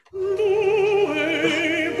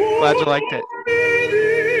Glad you liked it.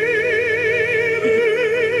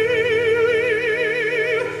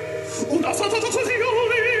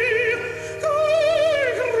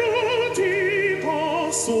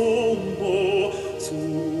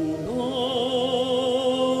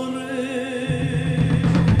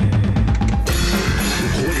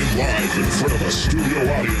 Live in front of a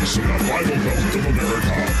studio audience in the Bible Belt of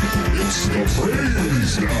America, it's the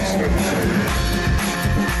Praise Now.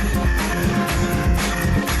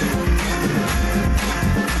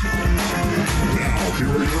 Now, here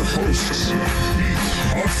are your hosts, Heath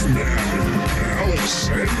Huffman and Alex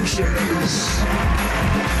Sanchez.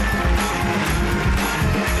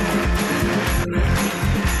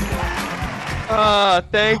 Oh,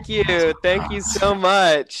 thank you. Thank you so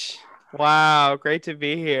much. Wow, great to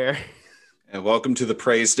be here. And welcome to the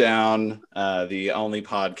Praise Down, the only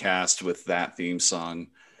podcast with that theme song.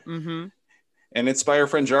 Mm-hmm. And it's by our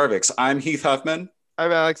friend Jarvix. I'm Heath Huffman.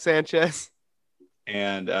 I'm Alex Sanchez.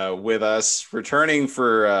 And with us, returning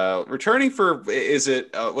for is it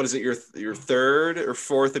what is it, your third or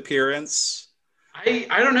fourth appearance? I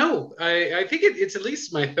don't know. I think it's at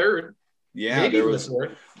least my third. Yeah, maybe there was.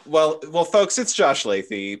 Fourth. Well, folks, it's Josh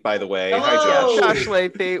Lathy, by the way. Hello. Hi, Josh. Josh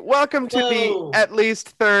Lathy. Welcome to the At Least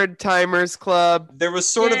Third Timers Club. There was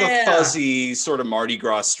sort of a fuzzy sort of Mardi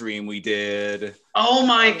Gras stream we did. Oh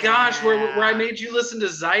my gosh, where I made you listen to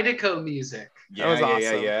Zydeco music. Yeah, that was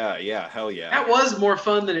awesome. Yeah, hell yeah. That was more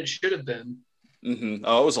fun than it should have been. Mm-hmm.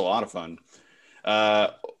 Oh, it was a lot of fun.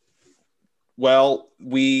 Well,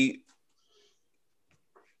 you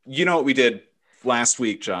know what we did last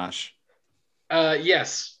week, Josh?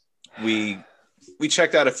 Yes. We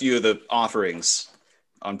checked out a few of the offerings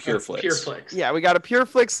on PureFlix. PureFlix. Yeah, we got a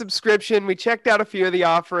PureFlix subscription. We checked out a few of the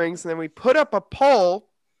offerings, and then we put up a poll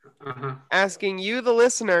asking you, the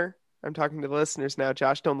listener. I'm talking to the listeners now,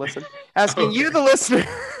 Josh. Don't listen. Asking you, the listener.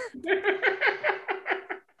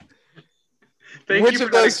 Which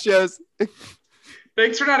of those shows?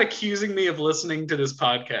 Thanks for not accusing me of listening to this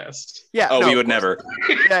podcast. Yeah. Oh, we would never.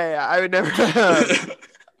 Yeah, I would never.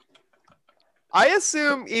 I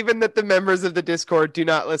assume even that the members of the Discord do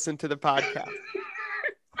not listen to the podcast.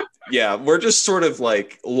 Yeah, we're just sort of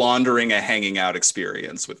like laundering a hanging out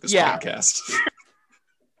experience with this podcast.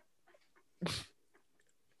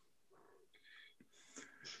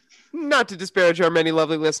 Not to disparage our many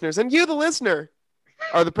lovely listeners, and you, the listener,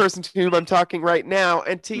 are the person to whom I'm talking right now.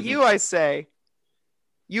 And to you, I say,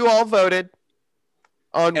 you all voted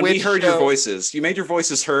on and which we heard show... your voices. You made your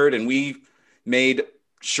voices heard, and we made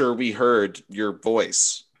sure we heard your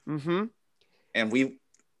voice. Mm-hmm. And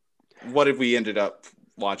what did we ended up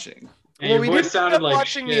watching? Well, we didn't end up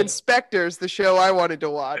watching The Inspectors, the show I wanted to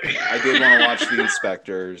watch. I did want to watch The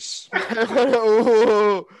Inspectors.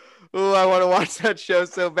 Ooh, I want to watch that show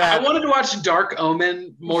so bad. I wanted to watch Dark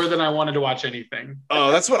Omen more than I wanted to watch anything.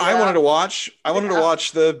 Oh, that's what I wanted to watch. I wanted to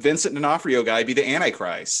watch the Vincent D'Onofrio guy be the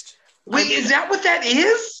Antichrist. Wait, is that what that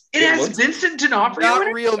is? It has Vincent D'Onofrio not in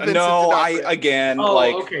it? real Vincent No,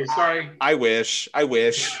 D'Onofrio. Okay, sorry. I wish,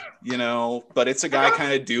 but it's a guy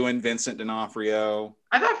kind of doing Vincent D'Onofrio.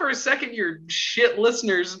 I thought for a second your shit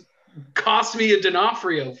listeners cost me a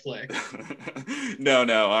D'Onofrio flick.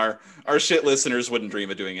 No, our shit listeners wouldn't dream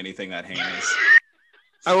of doing anything that heinous.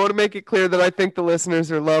 I want to make it clear that I think the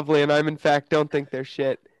listeners are lovely, and I'm in fact don't think they're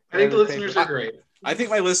shit. I think the listeners are great. I think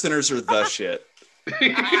my listeners are the shit.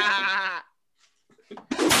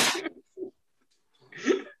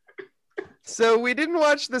 So we didn't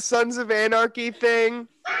watch the Sons of Anarchy thing.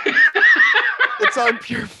 It's on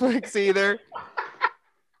PureFlix either.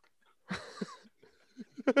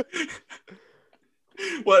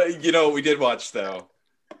 What we did watch though?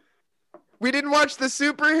 We didn't watch the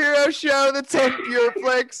superhero show that's on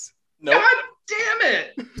PureFlix. Nope. God damn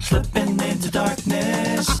it! Slipping into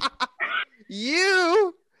darkness.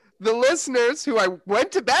 You, the listeners, who I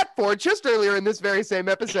went to bat for just earlier in this very same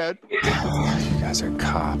episode. Oh, you guys are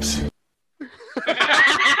cops.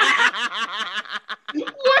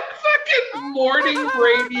 What fucking morning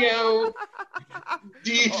radio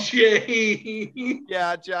DJ?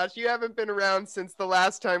 Yeah, Josh, you haven't been around since the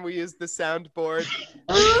last time we used the soundboard.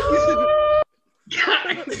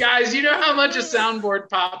 Guys, you know how much a soundboard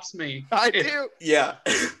pops me. I do. Yeah.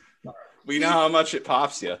 We know how much it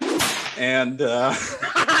pops you. And the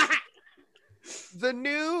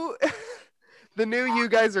new You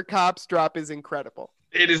Guys Are Cops drop is incredible.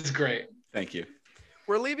 It is great. Thank you.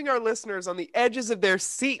 We're leaving our listeners on the edges of their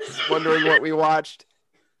seats wondering what we watched.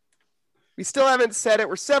 We still haven't said it.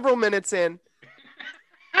 We're several minutes in.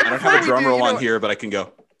 I don't have a drum roll on here, but I can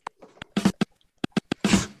go.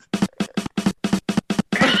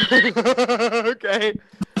 Okay.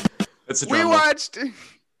 That's a We drum roll. watched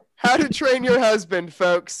How to Train Your Husband,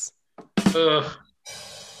 folks. Ugh.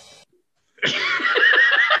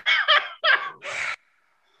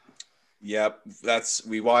 Yep,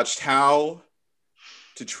 we watched How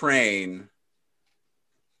to Train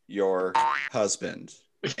Your Husband.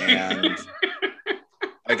 And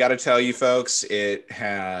I got to tell you folks, it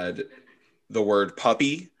had the word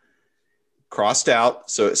puppy crossed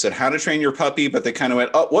out. So it said How to Train Your Puppy, but they kind of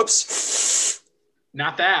went, oh, whoops.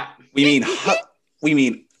 Not that. We mean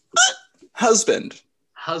husband.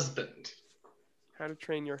 Husband. How to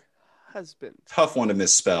Train Your Husband. Tough one to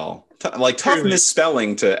misspell. Tough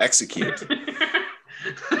misspelling to execute.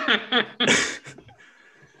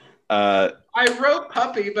 I wrote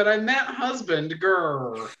puppy, but I meant husband.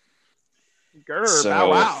 Grr. Grr, bow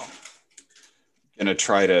wow. I'm gonna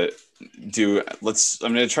try to do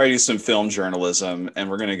some film journalism, and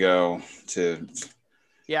we're gonna go to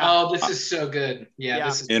Oh, this is so good. Yeah.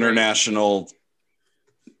 This is International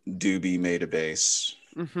Doobie Meta Base.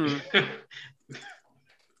 Mm-hmm.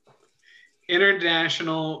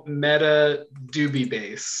 International Meta Doobie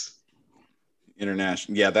Base.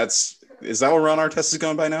 International. Yeah, is that what Ron Artest is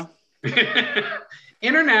going by now?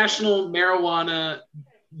 International Marijuana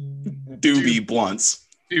Doobie Blunts.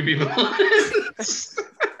 Doobie Blunts.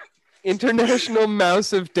 International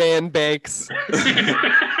Mouse of Dan Bakes.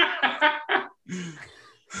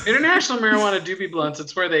 International Marijuana Doobie Blunts.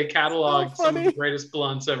 It's where they catalog some of the greatest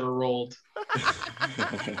blunts ever rolled.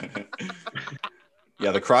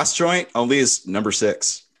 Yeah, the cross joint only is number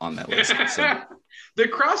 6 on that list. So. The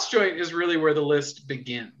cross joint is really where the list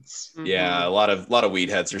begins. Yeah, a lot of weed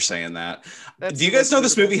heads are saying that. Do you guys know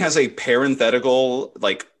this movie has a parenthetical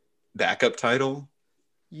backup title?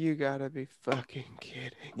 You gotta be fucking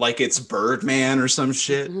kidding. Like it's Birdman or some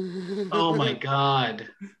shit. Oh my god.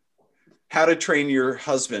 How to Train Your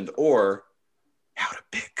Husband, or How to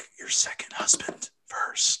Pick Your Second Husband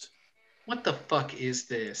First. What the fuck is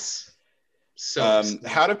this? So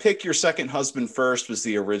How to Pick Your Second Husband First was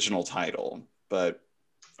the original title, but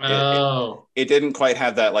it didn't quite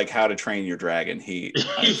have that How to Train Your Dragon heat,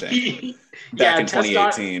 I think. Back in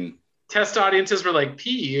 2018. Test audiences were like,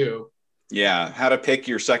 PU. Yeah, How to Pick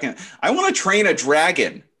Your Second. I want to train a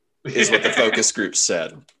dragon, is what the focus group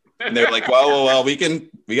said. And they're like, well, we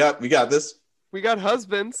got this. We got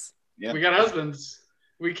husbands. Yeah. We got husbands.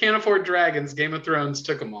 We can't afford dragons. Game of Thrones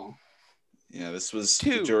took them all. Yeah, this was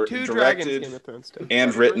two directed dragons Game of Thrones took.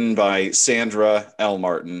 And written by Sandra L.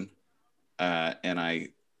 Martin. And I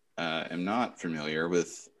am not familiar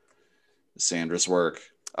with Sandra's work.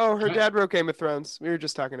 Oh, her dad wrote Game of Thrones. We were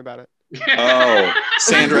just talking about it. Oh,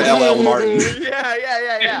 Sandra L. Martin.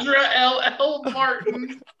 Yeah. Sandra L.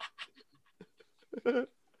 Martin.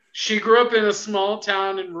 She grew up in a small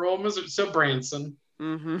town in rural Missouri. So Branson.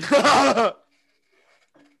 Mm-hmm.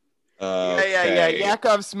 Okay. Yeah.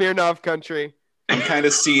 Yakov Smirnov country. I'm kind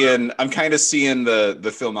of seeing the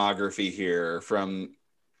filmography here from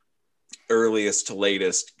earliest to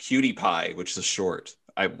latest. Cutie Pie, which is a short.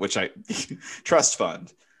 Which I Trust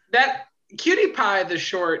Fund. That Cutie Pie, the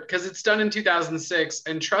short, because it's done in 2006,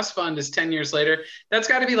 and Trust Fund is 10 years later. That's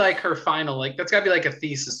got to be her final. That's got to be a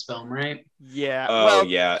thesis film, right? Yeah. Oh,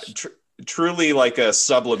 yeah. Truly a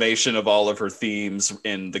sublimation of all of her themes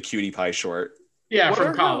in the Cutie Pie short. Yeah, what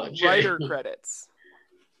from college. Writer credits.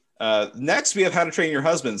 Next, we have How to Train Your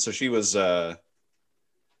Husband. So she was. This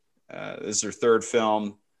is her third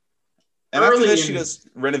film. And after this, she does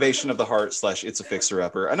Renovation of the Heart / It's a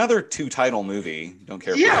Fixer-Upper. Another 2-title movie. Don't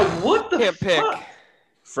care. Yeah, what the Can't pick. fuck?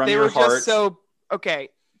 From Your Heart. Just so okay.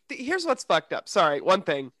 Here's what's fucked up. Sorry, one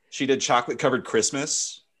thing. She did Chocolate Covered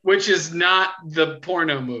Christmas, which is not the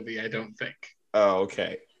porno movie, I don't think. Oh,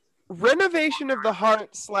 okay. Renovation of the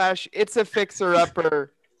Heart / It's a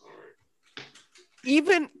Fixer-Upper.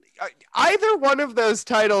 Even either one of those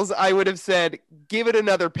titles, I would have said, give it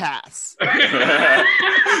another pass.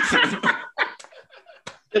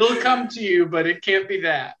 It'll come to you, but it can't be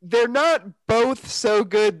that. They're not both so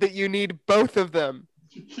good that you need both of them.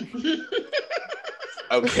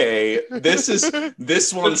 Okay, this one's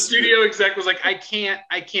the studio exec was like, I can't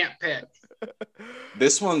pick.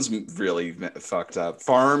 This one's really fucked up.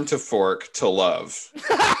 Farm to Fork to Love.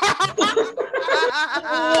 What?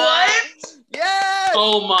 Yes!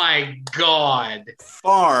 Oh my god.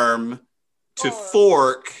 Farm to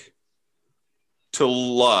Fork to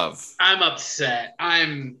Love. I'm upset.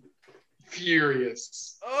 I'm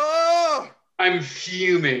furious. Oh! I'm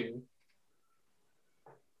fuming.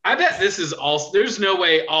 I bet this is all. There's no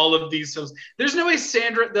way all of these films. There's no way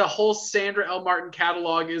the whole Sandra L. Martin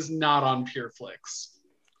catalog is not on PureFlix.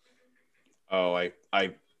 Oh,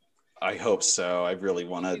 I hope so. I really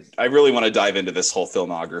want to dive into this whole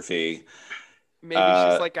filmography. Maybe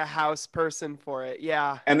she's like a house person for it.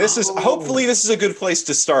 Yeah. And this is Oh. hopefully this is a good place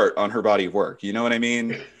to start on her body of work. You know what I mean?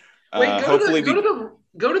 Wait, Hopefully go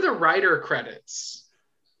to the writer credits.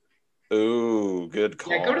 Ooh, good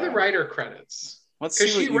call. Yeah, go to the writer credits. Let's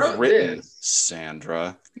 'Cause see she what you've wrote written, this.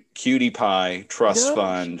 Sandra. Cutie Pie Trust No,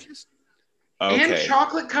 Fund. she just- Okay. And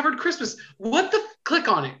chocolate covered Christmas. What the? Click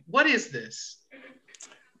on it. What is this?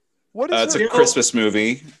 What is It's her- a Christmas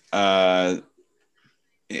movie.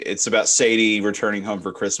 It's about Sadie returning home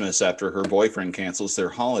for Christmas after her boyfriend cancels their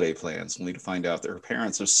holiday plans, only to find out that her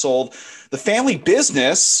parents have sold the family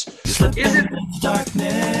business. Slipping Is it- into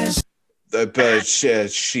darkness. But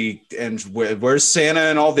she and where's Santa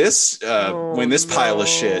and all this? When this pile of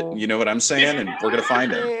shit, you know what I'm saying? And we're gonna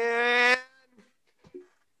find him. Man.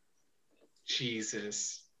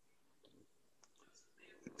 Jesus.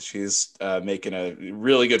 She's making a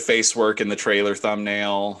really good face work in the trailer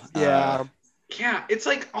thumbnail. Yeah. Yeah, it's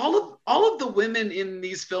like all of the women in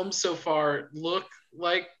these films so far look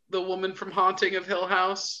like the woman from Haunting of Hill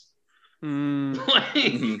House. Hmm. Like,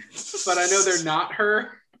 Mhm. but I know they're not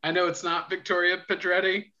her. I know it's not Victoria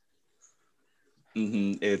Pedretti.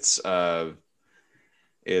 Mhm. It's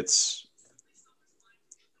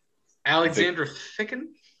Alexandra Ficken.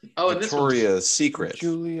 Oh, and this one's Victoria's Secret.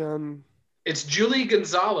 Julian. it's Julie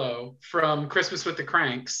Gonzalo from Christmas with the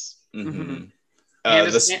Cranks. Mhm.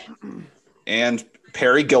 And This and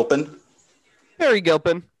Perry Gilpin. Perry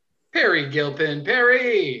Gilpin. Perry Gilpin.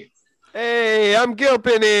 Perry. Hey, I'm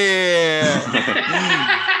Gilpin here.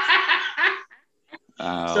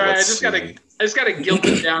 Sorry, I just gotta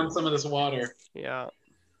Gilpin down some of this water. Yeah.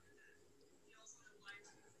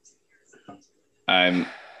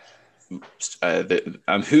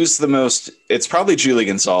 Who's the most? It's probably Julie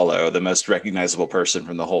Gonzalo, the most recognizable person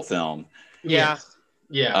from the whole film. Yeah. Yes.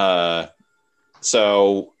 Yeah.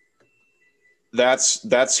 So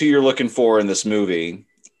that's who you're looking for in this movie.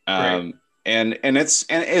 Right. And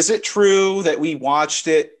is it true that we watched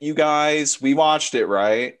it, you guys? We watched it,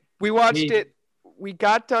 right? We watched Me- it. We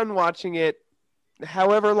got done watching it.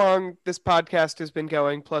 However long this podcast has been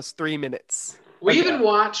going, plus 3 minutes. We even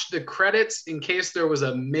watched the credits in case there was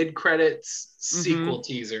a mid-credits Mm-hmm. sequel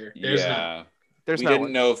teaser. There's yeah. There's We no didn't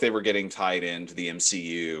one. know if they were getting tied into the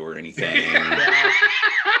MCU or anything. none.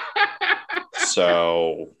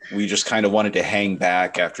 So we just kind of wanted to hang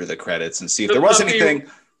back after the credits and see if The there was puppy- anything.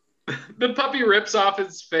 The puppy rips off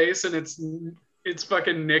his face, and it's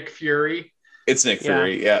fucking Nick Fury. It's Nick Yeah.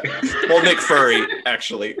 Fury, yeah. Well, Nick Furry,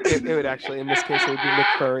 actually. It would actually, in this case, it would be Nick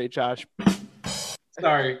Furry, Josh.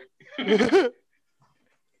 Sorry.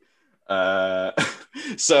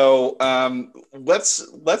 So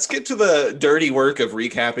let's get to the dirty work of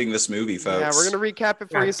recapping this movie, folks. Yeah, we're gonna recap it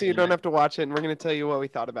for God you so you damn don't it. have to watch it, and we're gonna tell you what we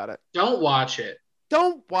thought about it. Don't watch it.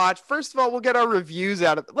 Don't watch. First of all, we'll get our reviews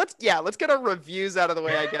out of. Let's get our reviews out of the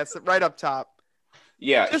way. I guess right up top.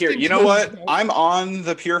 Yeah, Just here. in You know case- what? I'm on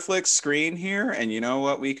the PureFlix screen here, and you know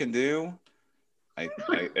what we can do? I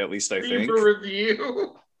at least I Leave think a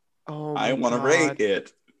review. Oh, I my want to God. rate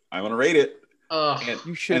it. I want to rate it. Ugh. And,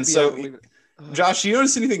 You should and be. so, able to leave it. Ugh. Josh, you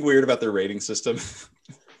notice anything weird about their rating system?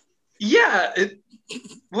 Yeah.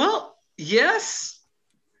 Well, yes.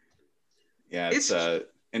 Yeah, it's It's-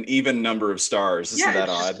 an even number of stars. Isn't Yeah, that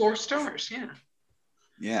it's odd? just 4 stars. Yeah.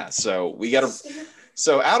 Yeah. So we got to.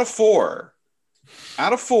 So out of four,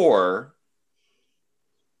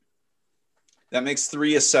 that makes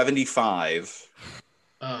 3 a 75.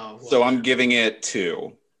 Oh. Well. So I'm giving it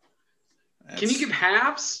 2. Can you give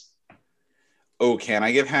halves? Oh, can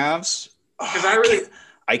I give halves? Because I really.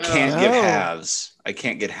 I can't give Oh. halves. I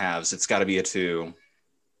can't get halves. It's got to be a 2.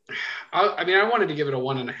 I mean, I wanted to give it a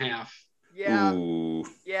 1.5. Yeah, Ooh.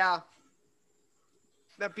 yeah.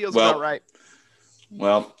 That feels Well, about right.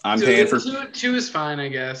 Well, I'm So paying for. two is fine, I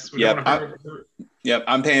guess. We Yep, don't wanna hurt- Yep,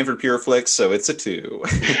 I'm paying for PureFlix, so it's a 2.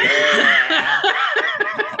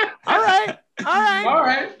 All right, all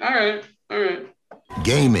right. all right.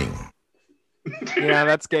 Gaming. Yeah,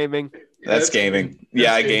 that's gaming. That's gaming.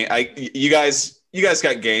 Yeah, I game. You guys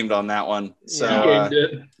got gamed on that one. So, Yeah. You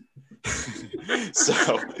gamed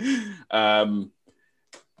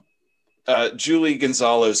it. Julie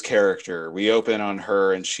Gonzalo's character. We open on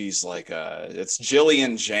her, and she's like, it's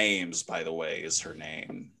Jillian James, by the way, is her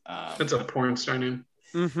name. That's a porn star name.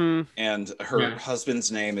 Mm-hmm. And her Yeah.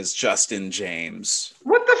 husband's name is Justin James.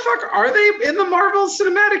 What the fuck are they in the Marvel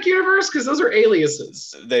Cinematic Universe? Because those are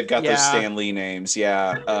aliases. They've got those Yeah. Stan Lee names.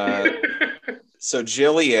 Yeah. So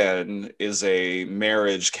Jillian is a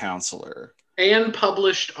marriage counselor. And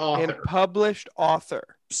published author. And published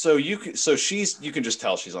author. So you can just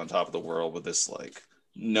tell she's on top of the world with this like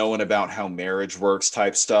knowing about how marriage works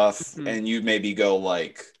type stuff. Mhm. And you maybe go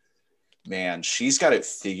like, man, she's got it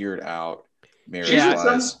figured out marriage She's with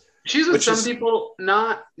wise. She's with Which some is- people,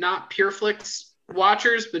 not Pure Flix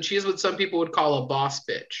watchers, but she's what some people would call a boss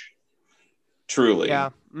bitch. Truly.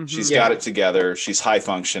 Yeah. Mhm. She's Yeah. got it together. She's high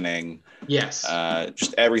functioning. Yes.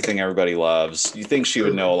 Just everything everybody loves. You think she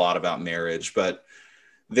would know a lot about marriage, but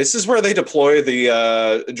this is where they deploy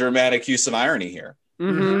the dramatic use of irony here.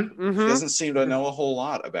 Mhm. She Mhm. doesn't seem to know a whole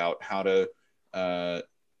lot about how to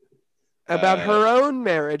About her own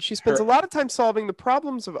marriage. She spends her- a lot of time solving the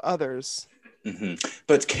problems of others.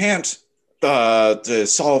 but can't to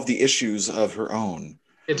solve the issues of her own.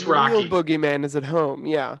 It's The real Rocky. boogeyman is at home.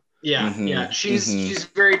 Yeah. Yeah, Mhm, yeah. She's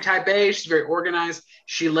mhm. very type A. She's very organized.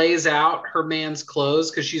 She lays out her man's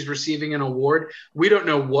clothes because she's receiving an award. We don't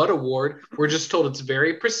know what award. We're just told it's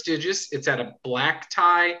very prestigious. It's at a black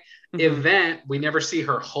tie Mhm. event. We never see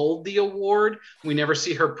her hold the award. We never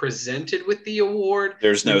see her presented with the award.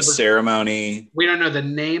 There's no We- ceremony. We don't know the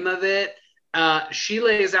name of it. She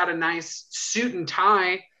lays out a nice suit and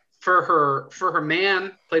tie for her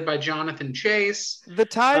man, played by Jonathan Chase. The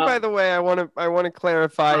tie, by the way, I want to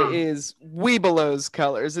clarify, is Weebelow's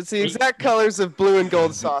colors. It's the exact colors of blue and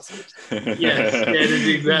gold sausage. Yes, yeah, it is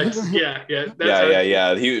the exact. Yeah.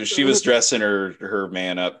 Yeah. She was dressing her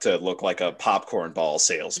man up to look like a popcorn ball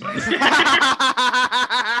salesman.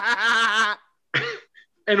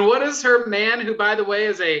 And what is her man, who, by the way,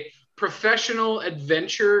 is a professional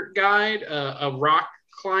adventure guide, a rock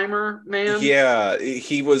climber man? Yeah,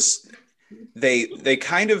 he was. They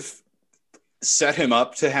kind of set him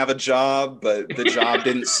up to have a job, but the job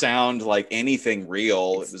didn't sound like anything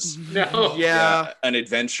real. It was No. Yeah. an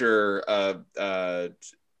adventure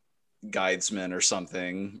guidesman or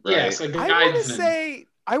something. Right? Yes, a I guidesman.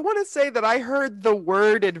 want to say that I heard the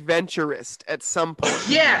word adventurist at some point.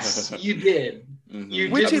 Yes, you did. Mhm. You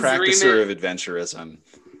Which a did is- dream practicer it. of adventurism.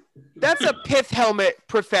 That's a pith helmet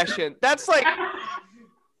profession. That's like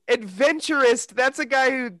adventurist. That's a guy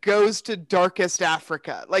who goes to darkest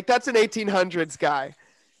Africa. Like that's an 1800s guy.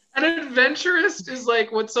 An adventurist is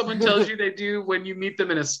like what someone tells you they do when you meet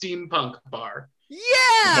them in a steampunk bar.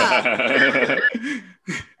 Yeah.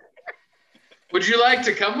 Would you like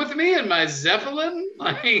to come with me in my Zeppelin?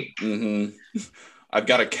 Like, Mhm. I've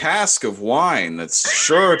got a cask of wine that's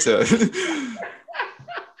sure to.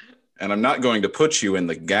 And I'm not going to put you in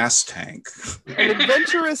the gas tank. An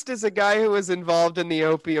adventurist is a guy who was involved in the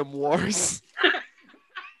Opium Wars.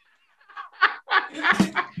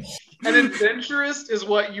 an adventurist is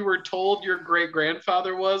what you were told your great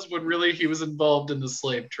grandfather was when really he was involved in the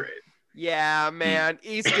slave trade. Yeah, man.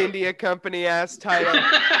 East India Company ass title.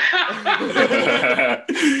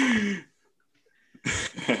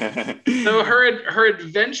 So her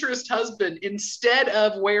adventurous husband, instead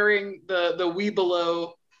of wearing the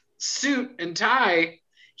Weebelo suit and tie,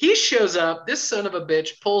 he shows up. This son of a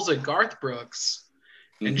bitch pulls a Garth Brooks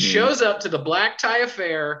and Mhm. shows up to the black tie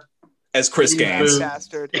affair As Chris in Gaines. boots.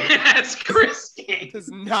 Bastard. As Chris Gaines. Does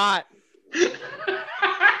not.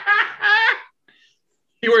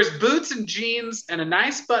 He wears boots and jeans and a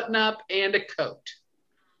nice button up and a coat.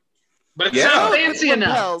 But it's Yeah. not fancy enough.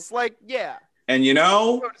 Lapels, like, yeah. And you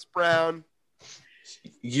know, Coat is brown.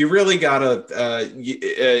 you really gotta.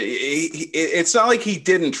 It's not like he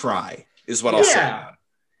didn't try, is what I'll say. Yeah.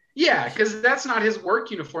 Yeah, because that's not his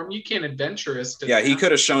work uniform. You can't adventurist. Yeah, he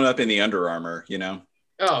could have shown up in the Under Armour, you know.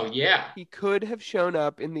 Oh, yeah. He could have shown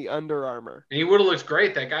up in the Under Armour. And he would have looked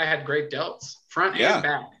great. That guy had great delts, front Yeah. and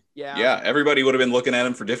back. Yeah. Yeah, everybody would have been looking at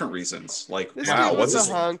him for different reasons. Like, This wow, dude what's was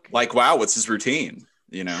his a hunk. what's his routine?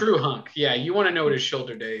 You know. True hunk. Yeah, you want to know what his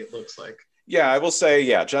shoulder day looks like. Yeah, I will say,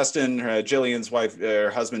 yeah, Justin, Jillian's wife,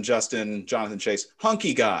 husband, Justin, Jonathan Chase,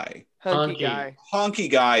 hunky guy. Hunky Hunky. guy. Honky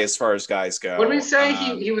guy as far as guys go. What did we say?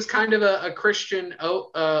 He was kind of a Christian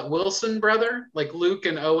Wilson brother, like Luke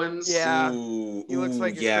and Owens. Yeah. Ooh, He looks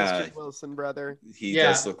like a yeah, Christian Wilson brother. he Yeah.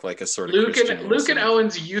 does look like a sort of Luke Christian and Wilson.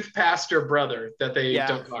 Owens' youth pastor brother that they Yeah.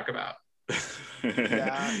 don't talk about.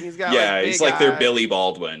 Yeah, he's got yeah, like, he's big like their eyes. Billy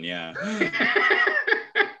Baldwin. Yeah,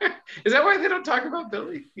 Is that why they don't talk about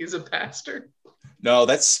Billy? He's a pastor. no,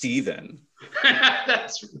 that's Steven.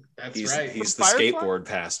 that's He's right. he's the From Firefly? skateboard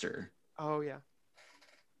pastor. Oh yeah.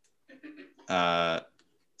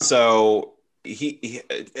 So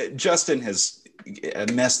Justin has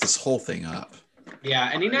messed this whole thing up. Yeah,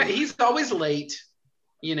 and he's always late.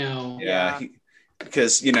 You know. Yeah,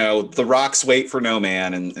 because the rocks wait for no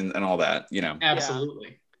man and all that.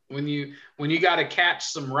 Absolutely. When you got to catch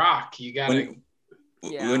some rock, you got to.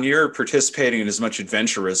 When you're participating in as much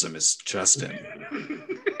adventurism as Justin.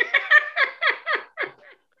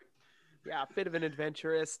 Yeah, bit of an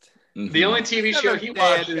adventurist. The only TV show he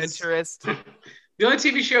Bad watches. adventurist. The only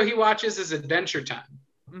TV show he watches is Adventure Time.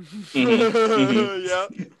 Yeah.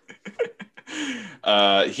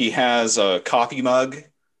 He has a coffee mug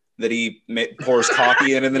that he pours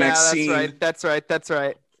coffee in the next that's scene. right. That's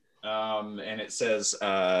right. And it says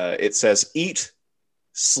eat,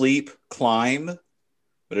 sleep, climb,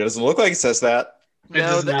 but it doesn't look like it says that. It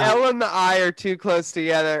No, does the not. L and the I are too close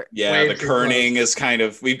together. Yeah, Way the too kerning is kind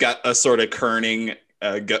of, we've got a sort of kerning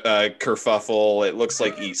kerfuffle. It looks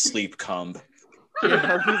like eat, sleep, cum.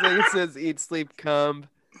 Yeah, it looks like it says eat, sleep, cum.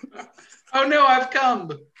 Oh no, I've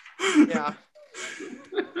come. Yeah.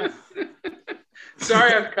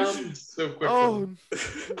 Sorry, I've come so quickly. Oh.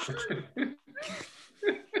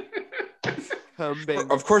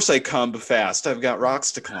 Cumbing. Of course I cum fast. I've got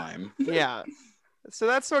rocks to climb. Yeah. So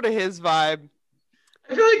that's sort of his vibe.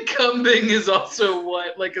 I feel like cumbing is also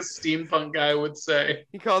what like a steampunk guy would say.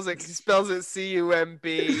 He spells it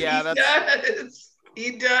C-U-M-B. Yeah,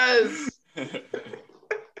 He does.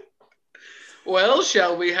 Well,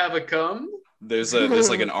 shall we have a cum? There's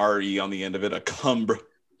like an R-E on the end of it, a cumber.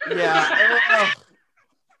 Yeah.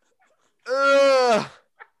 Ugh.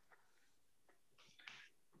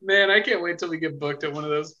 Man, I can't wait till we get booked at one of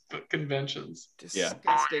those conventions.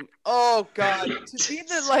 Disgusting. Oh God. To be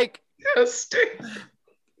the like, Disgusting.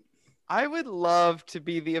 I would love to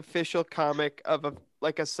be the official comic of a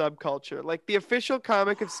subculture, like the official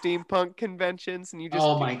comic of steampunk conventions, and you just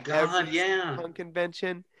Oh do my God, every yeah. steampunk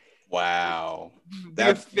convention. Wow. The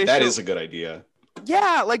That official- is a good idea.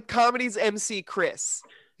 Yeah, like comedy's MC Chris.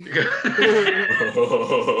 Yeah.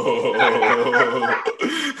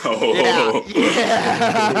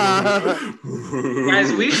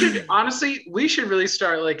 Guys, we should really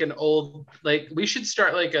start like we should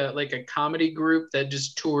start like a comedy group that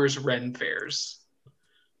just tours Ren fairs.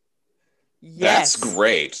 Yes. That's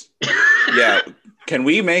great. Yeah. Can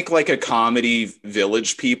we make like a comedy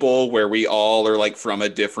Village People where we all are like from a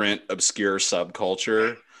different obscure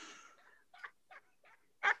subculture?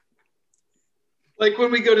 Like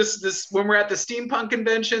when we go to when we're at the steampunk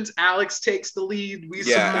conventions, Alex takes the lead.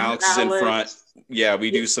 Alex is in front. Yeah,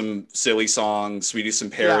 we do some silly songs. We do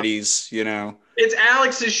some parodies, you know. It's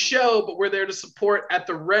Alex's show, but we're there to support at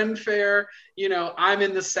the Ren Fair. You know, I'm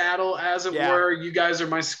in the saddle, as it were. You guys are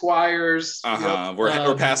my squires.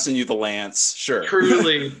 We're passing you the lance. Sure.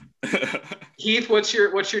 Truly. Heath, what's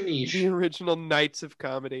your niche? The original Knights of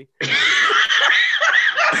Comedy.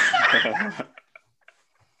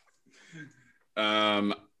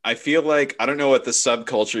 I feel like, I don't know what the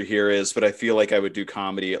subculture here is, but I feel like I would do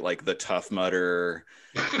comedy at like the Tough Mudder.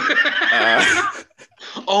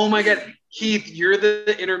 Oh my God, Heath, you're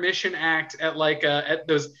the intermission act at like at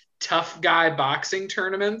those tough guy boxing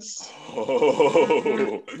tournaments.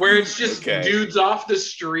 Oh. Where it's just dudes off the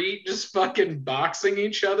street just fucking boxing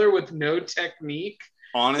each other with no technique.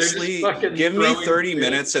 Honestly, give me 30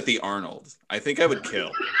 minutes at the Arnold. I think I would kill.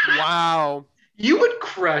 Wow. You would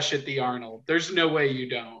crush at the Arnold. There's no way you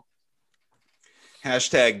don't.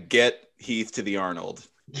 Hashtag get Heath to the Arnold.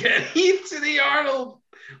 Get Heath to the Arnold.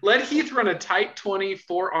 Let Heath run a tight 20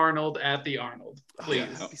 for Arnold at the Arnold, please.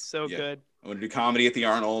 That'd be so good. I'm going to do comedy at the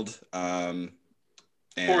Arnold. And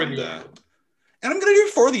I'm going to do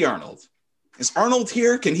it for the Arnold. Is Arnold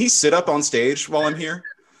here? Can he sit up on stage while I'm here?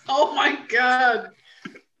 Oh my God.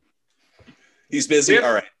 He's busy.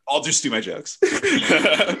 All right. I'll just do my jokes.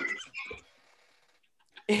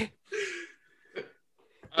 It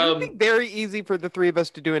would be very easy for the three of us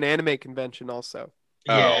to do an anime convention also.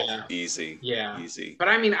 Yeah. Easy. Yeah. Easy. But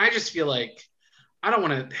I mean, I just feel like I don't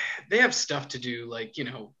want to, they have stuff to do. Like, you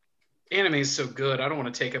know, anime is so good. I don't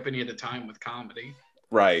want to take up any of the time with comedy.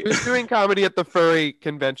 Right. Who's doing comedy at the furry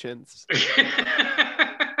conventions?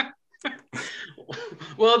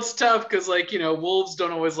 Well, it's tough because, like, you know, wolves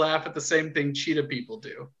don't always laugh at the same thing cheetah people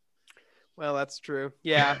do. Well, that's true.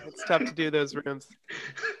 Yeah, it's tough to do those rooms.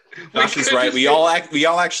 Josh is right. We all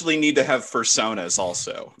actually need to have personas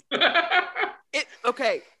also.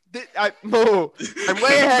 Okay. I'm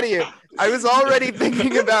way ahead of you. I was already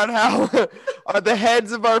thinking about how the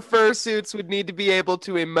heads of our fursuits would need to be able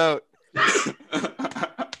to emote.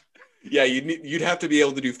 Yeah, you'd have to be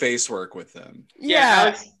able to do face work with them. Yeah.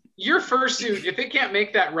 Alex, your fursuit, if it can't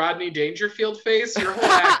make that Rodney Dangerfield face, your whole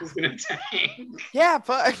act is going to tank. Yeah,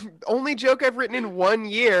 but only joke I've written in 1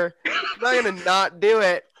 year. I'm not going to not do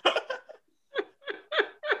it.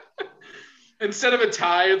 Instead of a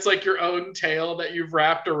tie, it's like your own tail that you've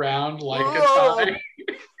wrapped around like a tie.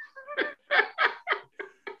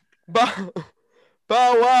 Bow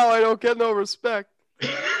wow, I don't get no respect.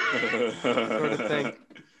 Sort of thing.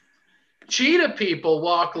 Cheetah people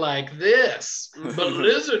walk like this, but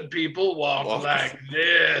lizard people walk like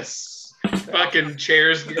this. Fucking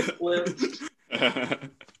chairs get flipped.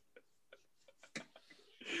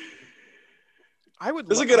 I would.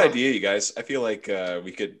 This is a good idea, you guys. I feel like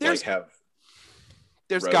we could like have.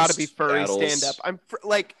 There's got to be roast furry battles. stand-up.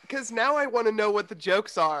 Like, because now I want to know what the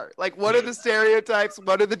jokes are. Like, what are the stereotypes?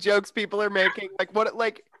 What are the jokes people are making? Like, what?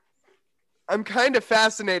 Like, I'm kind of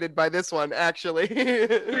fascinated by this one, actually.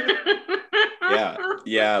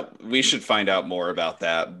 Yeah. We should find out more about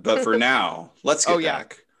that. But for now, let's get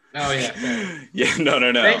back. Oh yeah. Fair. Yeah.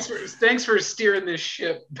 No. Thanks for steering this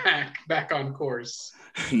ship back on course.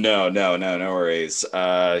 No worries.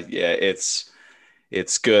 Yeah,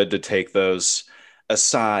 it's good to take those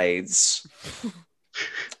asides.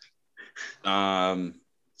 So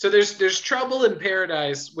there's trouble in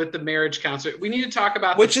paradise with the marriage counselor. We need to talk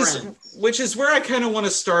about which is where I kind of want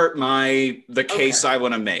to start the case I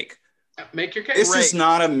want to make. Make your case. This is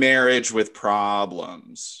not a marriage with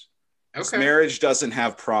problems. This marriage doesn't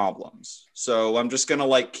have problems. So I'm just gonna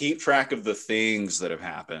like keep track of the things that have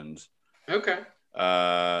happened. Okay.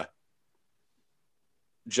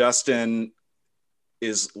 Justin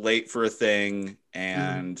is late for a thing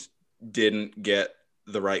and didn't get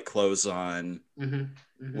the right clothes on,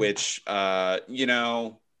 which, you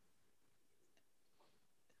know,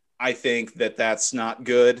 I think that's not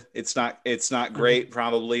good. It's not great,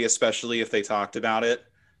 probably, especially if they talked about it.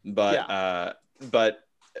 But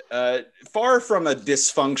far from a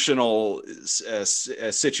dysfunctional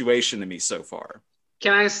situation to me so far.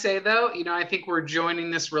 Can I say though, you know, I think we're joining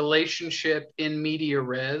this relationship in media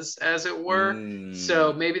res, as it were.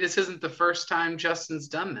 So maybe this isn't the first time Justin's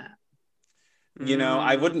done that. You know,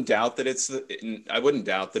 I wouldn't doubt that it's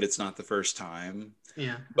not the first time.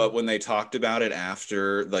 Yeah. But when they talked about it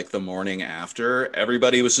after, like the morning after,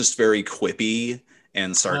 everybody was just very quippy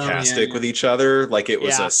and sarcastic with each other, like it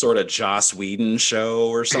was a sort of Joss Whedon show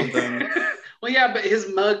or something. Well, yeah, but his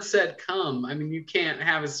mug said "cum." I mean, you can't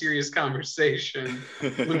have a serious conversation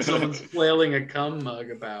when someone's flailing a cum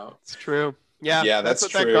mug about. It's true. Yeah, that's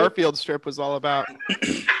what true. That Garfield strip was all about.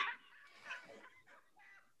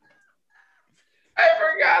 I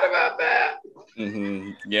forgot about that.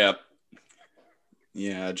 Yep.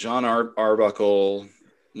 Yeah, John Arbuckle.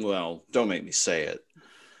 Well, don't make me say it.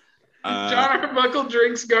 John Arbuckle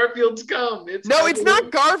drinks Garfield's cum. It's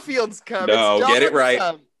not Garfield's cum. No, it's get it right.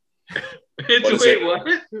 Cum. What?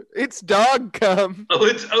 It's dog cum. Oh,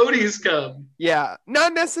 it's Odie's cum. Yeah,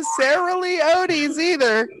 not necessarily Odie's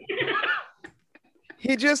either.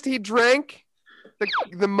 He drank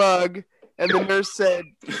the mug, and the nurse said,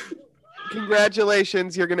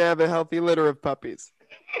 "Congratulations, you're gonna have a healthy litter of puppies."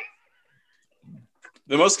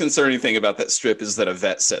 The most concerning thing about that strip is that a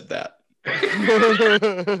vet said that.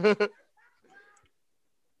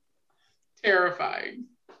 Terrifying.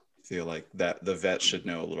 I feel like that the vet should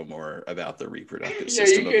know a little more about the reproductive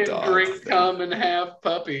system of a dog. You can drink cum and have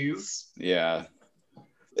puppies. Yeah.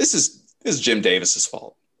 This is Jim Davis's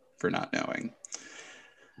fault for not knowing.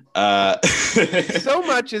 So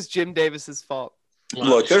much is Jim Davis's fault.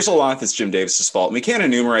 Look, there's a lot that's Jim Davis's fault. And we can't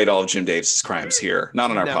enumerate all of Jim Davis's crimes here, not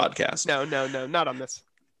on our podcast. No, not on this.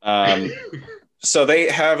 So they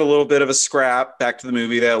have a little bit of a scrap. Back to the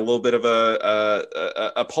movie. They had a little bit of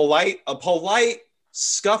a polite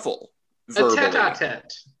scuffle. Verbally. A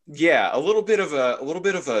tete-a-tete. Yeah, a little bit of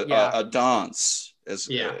a dance.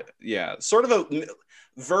 Sort of a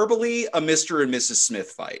verbally a Mr. and Mrs.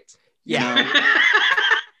 Smith fight. Yeah.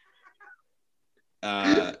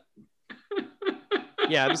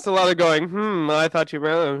 Yeah, just a lot of going, I thought you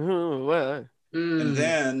were, And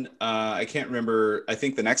then I can't remember. I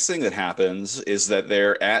think the next thing that happens is that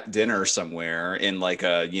they're at dinner somewhere in like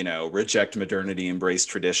a, reject modernity, embrace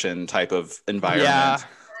tradition type of environment. Yeah.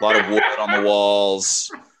 A lot of wood on the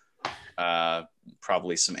walls,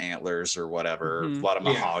 probably some antlers or whatever, a lot of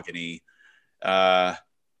mahogany.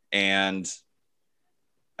 And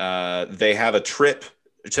they have a trip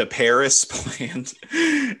to Paris planned.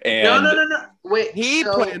 And no. Wait, he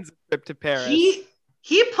plans a trip to Paris.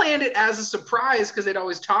 He planned it as a surprise because they'd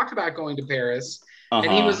always talked about going to Paris.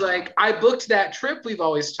 And he was like, I booked that trip we've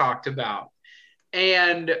always talked about.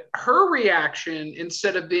 And her reaction,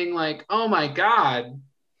 instead of being like, oh my God,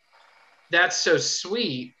 that's so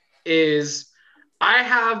sweet, is I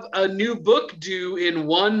have a new book due in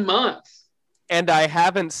 1 month. And I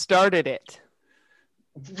haven't started it.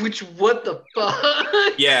 Which, what the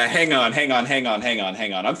fuck? Yeah, hang on.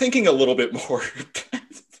 I'm thinking a little bit more.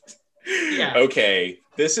 Yeah. Okay,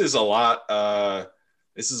 this is a lot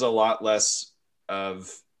less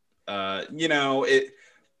of it.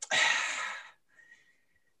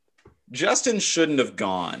 Justin shouldn't have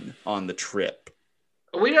gone on the trip.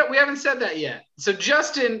 We haven't said that yet. So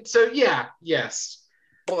Justin, yes.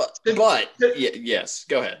 But yes,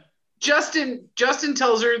 go ahead. Justin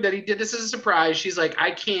tells her that he did this as a surprise. She's like,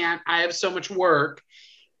 I can't. I have so much work.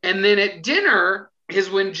 And then at dinner is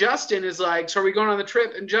when Justin is like, so are we going on the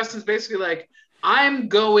trip? And Justin's basically like, I'm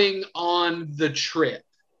going on the trip.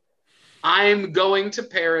 I'm going to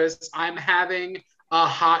Paris. I'm having a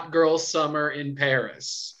hot girl summer in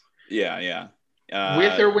Paris. Yeah.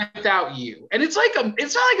 With or without you. And it's not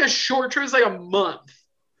like a short trip, it's like a month.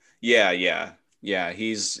 Yeah.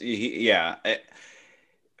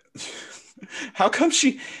 How come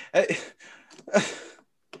she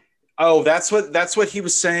oh, that's what he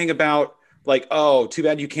was saying about, like, oh, too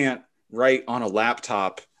bad you can't write on a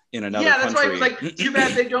laptop in another country. Yeah, that's why it was like, too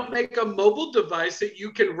bad they don't make a mobile device that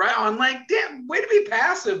you can write on. Like, damn, way to be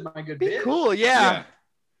passive, my good bitch. Cool, yeah.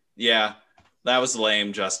 That was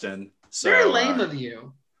lame, Justin. So, very lame of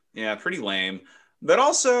you. Yeah, pretty lame. But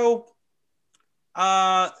also,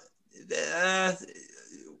 how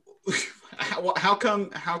come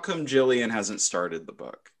Jillian hasn't started the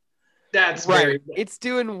book? That's right. It's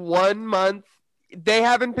doing 1 month. They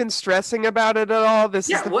haven't been stressing about it at all. This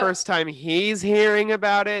is the first time he's hearing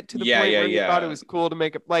about it, to the point where he thought it was cool to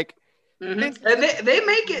make it like. Mm-hmm. And they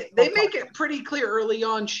make it pretty clear early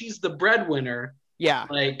on she's the breadwinner. Yeah.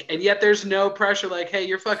 Like, and yet there's no pressure. Like, hey,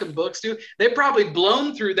 your fucking books do. They've probably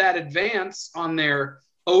blown through that advance on their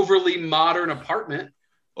overly modern apartment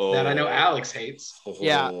that I know Alex hates.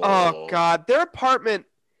 Yeah. Oh God, their apartment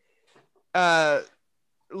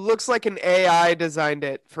looks like an AI designed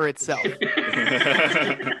it for itself.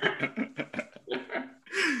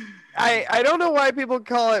 I don't know why people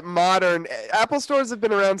call it modern. Apple stores have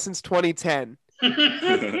been around since 2010.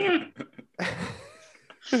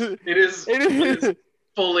 It is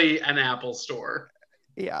fully an Apple store.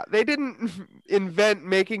 Yeah, they didn't invent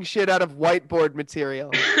making shit out of whiteboard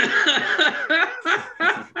material.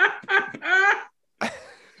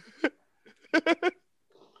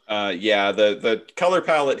 The color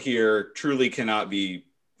palette here truly cannot be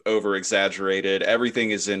over exaggerated.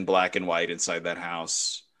 Everything is in black and white inside that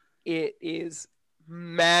house. It is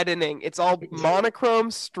maddening. It's all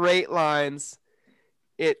monochrome straight lines.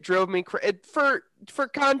 It drove me for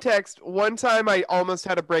context, one time I almost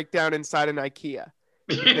had a breakdown inside an IKEA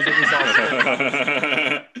because it was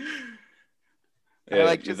all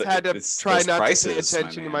I just had to try not to pay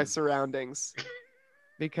attention to my surroundings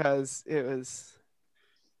because it was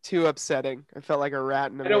too upsetting. I felt like a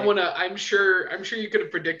rat in a I don't want to. I'm sure you could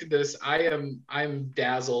have predicted this. I'm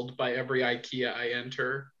dazzled by every IKEA I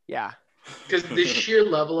enter. Yeah, because the sheer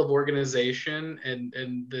level of organization and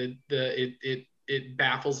it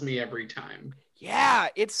baffles me every time. Yeah,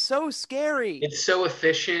 it's so scary. It's so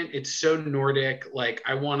efficient. It's so Nordic. Like,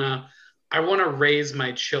 I wanna raise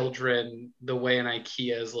my children the way an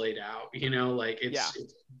IKEA is laid out. You know, like it's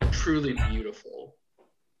truly beautiful.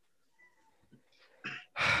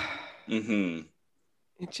 Mm-hmm.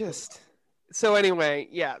 It just. So anyway,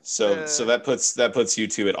 yeah. So that puts you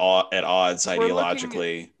two at odds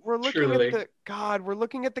ideologically. We're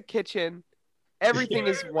looking at the kitchen. Everything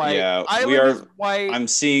is white. Yeah, Island is white.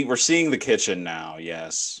 We're seeing the kitchen now.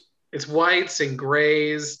 Yes, it's whites and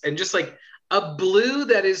grays and just like a blue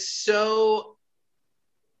that is so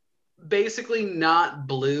basically not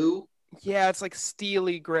blue. Yeah, it's like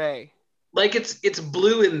steely gray. Like it's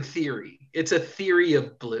blue in theory. It's a theory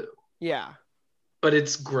of blue. Yeah, but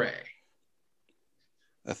it's gray.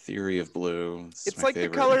 A theory of blue. It's like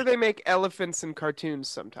favorite. The color they make elephants in cartoons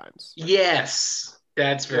sometimes. Yes,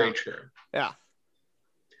 that's very true. Yeah.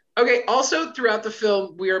 Okay, also throughout the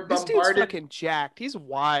film, we are bombarded. This dude's fucking jacked. He's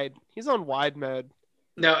wide. He's on wide mode.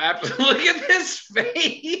 No, look at his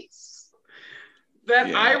face.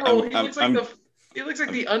 That eye roll. He looks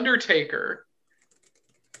like the Undertaker.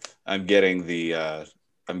 I'm getting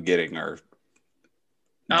our.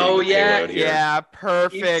 Oh yeah, yeah,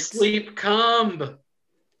 perfect. Eat, sleep, come.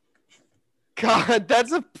 God,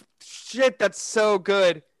 that's so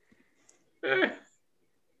good.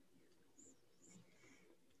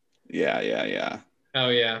 Yeah. Oh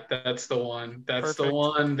yeah, that's the one. That's perfect. The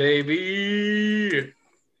one, baby.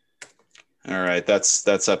 All right,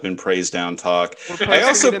 that's up in Praise Down Talk. We're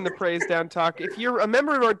posting it in the Praise Down Talk. If you're a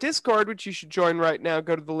member of our Discord, which you should join right now,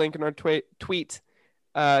 go to the link in our tweet.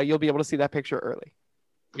 You'll be able to see that picture early.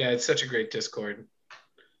 Yeah, it's such a great Discord.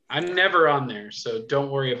 I'm never on there, so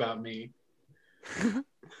don't worry about me.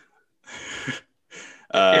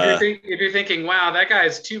 If you're thinking, wow, that guy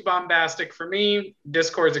is too bombastic for me,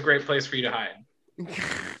 Discord's a great place for you to hide.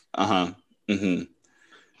 Mm-hmm.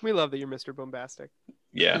 We love that you're Mr. Bombastic.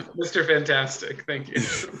 Yeah. Mr. Fantastic. Thank you.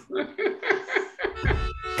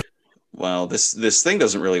 Well, this thing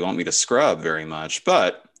doesn't really want me to scrub very much,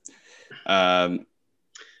 but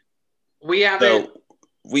we haven't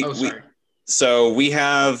Sorry. So we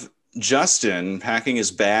have Justin packing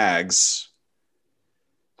his bags.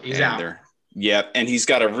 He's out. Yep, and he's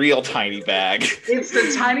got a real tiny bag. It's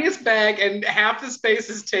the tiniest bag, and half the space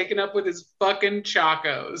is taken up with his fucking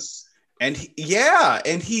Chacos. And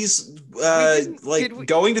he's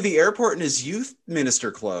going to the airport in his youth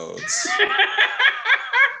minister clothes.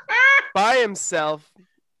 By himself.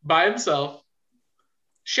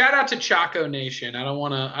 Shout out to Chaco Nation. I don't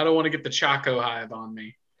want to get the Chaco hive on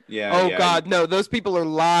me. Yeah. God, no! Those people are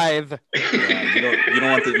live. Yeah,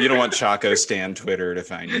 you don't want Chaco Stan Twitter to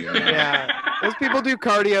find you. Man. Yeah, those people do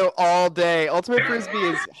cardio all day. Ultimate Frisbee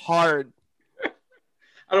is hard.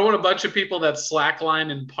 I don't want a bunch of people that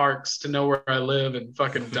slackline in parks to know where I live and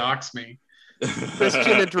fucking dox me.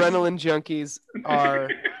 Christian adrenaline junkies are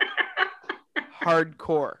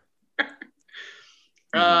hardcore.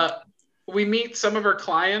 We meet some of her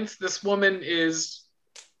clients. This woman is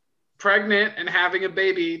pregnant and having a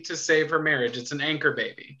baby to save her marriage. It's an anchor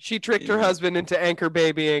baby. She tricked her husband into anchor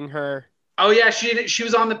babying her. Oh yeah, she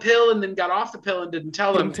was on the pill and then got off the pill and didn't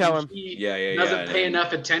tell him. He doesn't pay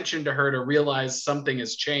enough attention to her to realize something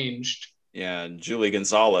has changed. Yeah, Julie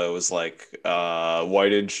Gonzalo was like, why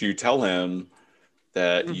didn't you tell him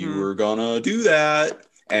that you were gonna do that?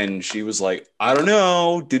 And she was like, I don't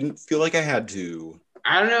know, didn't feel like I had to.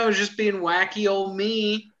 I don't know, just being wacky old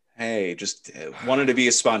me. Hey, just wanted to be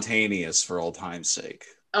spontaneous for old time's sake.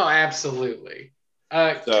 Oh, absolutely.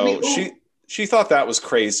 She thought that was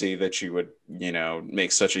crazy that you would,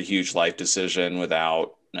 make such a huge life decision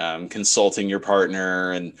without consulting your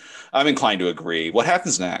partner. And I'm inclined to agree. What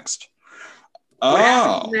happens next? What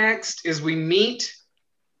happens next is we meet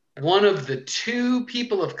one of the two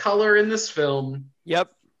people of color in this film.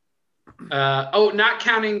 Yep. Not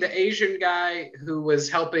counting the Asian guy who was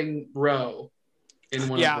helping Ro in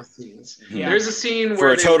one of the scenes. Yeah. There's a scene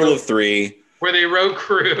where a total of 3. Where they row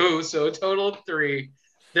crew, so a total of 3.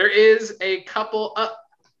 There is a couple.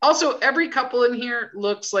 Also, every couple in here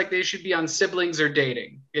looks like they should be on Siblings or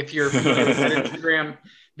Dating. If you're on Instagram,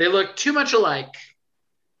 they look too much alike.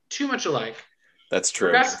 That's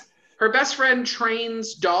true. Her best friend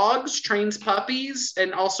trains dogs, trains puppies,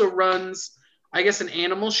 and also runs, I guess, an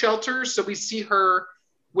animal shelter. So we see her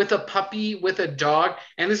with a puppy, with a dog.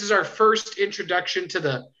 And this is our first introduction to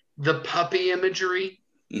the puppy imagery.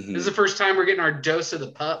 Mm-hmm. This is the first time we're getting our dose of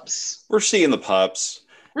the pups. We're seeing the pups.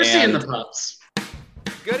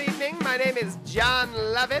 Good evening. My name is John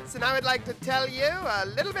Lovitz, and I would like to tell you a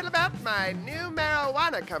little bit about my new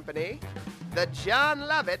marijuana company, the John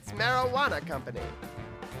Lovitz Marijuana Company.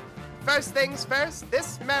 First things first,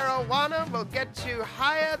 this marijuana will get you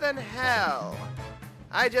higher than hell.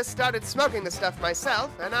 I just started smoking the stuff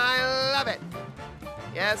myself, and I love it.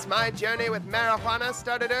 Yes, my journey with marijuana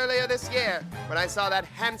started earlier this year when I saw that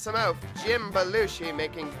handsome oaf, Jim Belushi,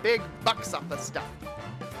 making big bucks off the stuff.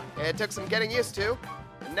 It took some getting used to,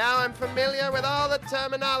 and now I'm familiar with all the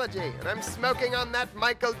terminology, and I'm smoking on that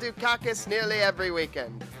Michael Dukakis nearly every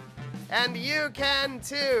weekend. And you can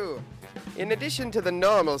too! In addition to the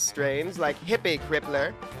normal strains like Hippie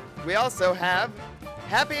Crippler, we also have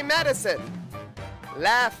Happy Medicine,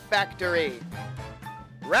 Laugh Factory,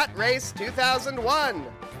 Rat Race 2001,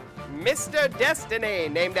 Mr. Destiny,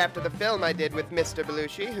 named after the film I did with Mr.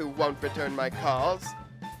 Belushi, who won't return my calls,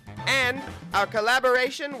 and our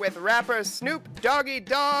collaboration with rapper Snoop Doggy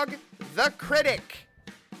Dogg, The Critic.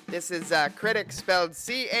 This is Critic spelled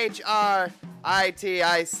CHRITIC.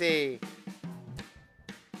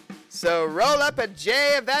 So roll up a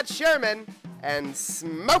J of that Sherman and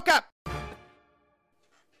smoke up.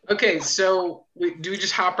 Okay, so do we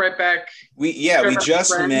just hop right back? We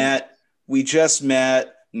just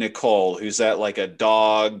met Nicole, who's at like a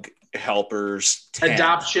dog helper's tent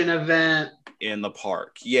adoption event in the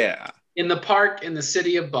park. Yeah. In the park in the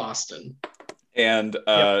city of Boston. And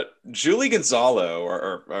Julie Gonzalo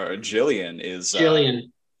or Jillian is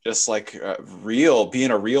just like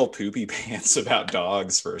being a real poopy pants about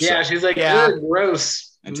dogs for a second. Yeah, she's like, ugh,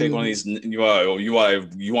 gross. And take one of these. You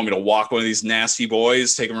want me to walk one of these nasty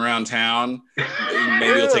boys? Take them around town.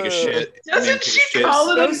 Maybe he'll take a shit. Doesn't she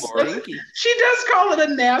call it stinky? She does call it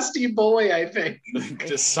a nasty boy, I think.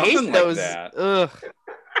 Just something like that. Ugh.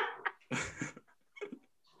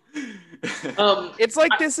 It's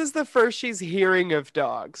like this is the first she's hearing of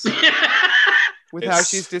dogs. With how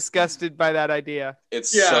she's disgusted by that idea.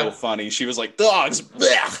 It's so funny. She was like, dogs,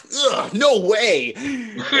 bleh, ugh, no way.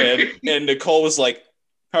 And Nicole was like,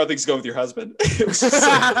 how are things going with your husband? It was just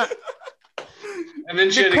and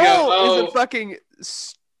then she Nicole had to go, is a fucking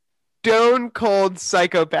stone cold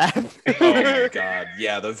psychopath. Oh my God.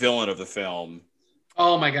 Yeah, the villain of the film.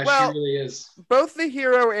 Oh my gosh, she really is. Both the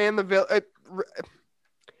hero and the villain.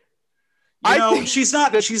 You I know, think she's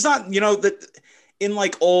not, that in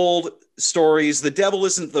like old stories, the devil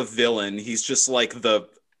isn't the villain. He's just like the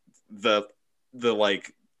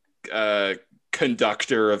like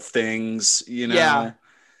conductor of things, you know? Yeah.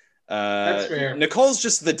 That's fair. Nicole's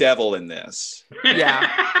just the devil in this. Yeah.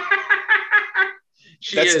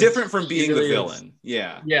 That's different from She being really the is. villain.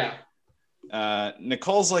 Yeah. Yeah.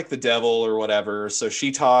 Nicole's like the devil or whatever. So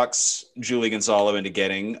she talks Julie Gonzalo into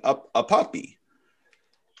getting a puppy.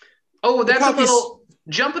 Oh, that's a puppy's- little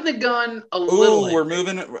jumping the gun a little. Ooh, we're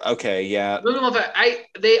moving. Okay, yeah. Moving a little bit.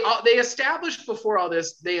 They established before all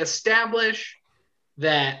this. They establish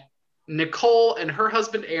that Nicole and her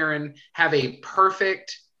husband Aaron have a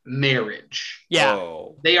perfect marriage. Yeah.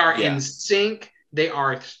 Oh, They are yeah. in sync.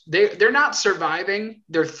 They're not surviving.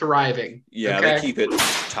 They're thriving. Yeah, okay? they keep it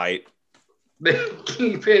tight. They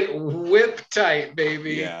keep it whip tight,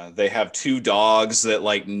 baby. Yeah, they have 2 dogs that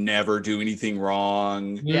like never do anything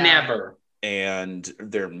wrong, Yeah. Never. and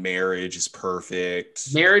their marriage is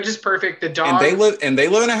perfect. Marriage is perfect. The dog. And they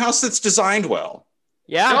live in a house that's designed well.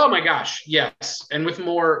 Yeah. Oh my gosh, yes, and with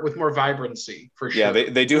more vibrancy for sure. Yeah,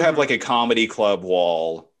 they do have like a comedy club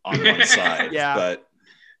wall on one side. Yeah. But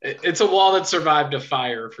It's a wall that survived a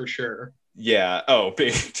fire for sure. yeah, oh,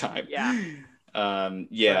 big time. Yeah.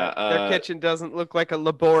 Yeah. Their kitchen doesn't look like a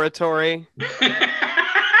laboratory.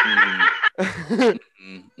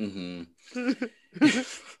 Mhm.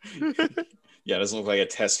 Yeah, it doesn't look like a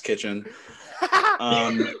test kitchen.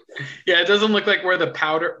 Yeah, it doesn't look like where the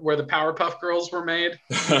Powerpuff Girls were made.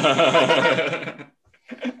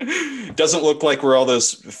 Doesn't look like where all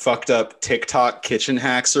those fucked up TikTok kitchen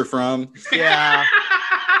hacks are from. Yeah.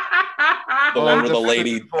 The Oh, one where the the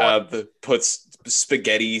lady food court. puts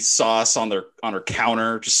spaghetti sauce on her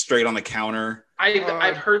counter, just straight on the counter.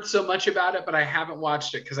 I've heard so much about it, but I haven't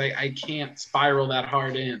watched it because I can't spiral that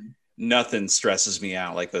hard in. Nothing stresses me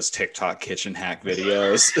out like those TikTok kitchen hack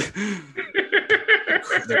videos.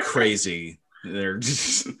 They're crazy. They're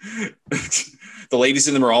just the ladies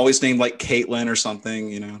in them are always named like Caitlin or something,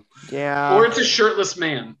 you know. Yeah. Or it's a shirtless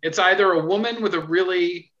man. It's either a woman with a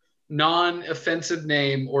really non-offensive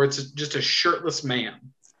name, or it's just a shirtless man.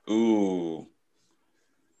 Ooh.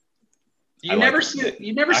 You I never like see it. it.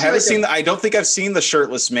 You never I see. haven't like seen I don't think I've seen the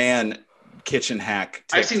shirtless man kitchen hack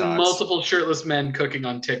TikToks. I've seen multiple shirtless men cooking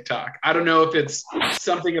on TikTok. I don't know if it's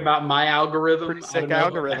something about my algorithm. Pretty I sick don't know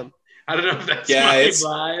algorithm. I don't know if that's Yeah, my it's-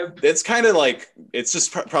 vibe. It's kind of like it's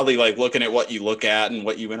just probably like looking at what you look at and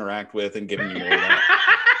what you interact with and giving you more of that.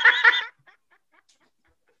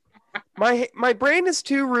 My brain is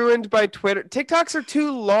too ruined by Twitter. TikToks are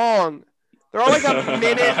too long. They're all like a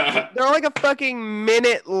minute. They're all like a fucking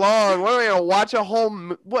minute long. What am I gonna watch a whole?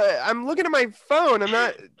 What? I'm looking at my phone. I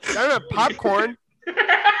don't have popcorn.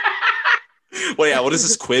 Well, yeah. What is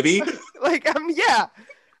this, Quibi? Like yeah.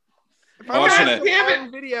 If I'm watching watching a- a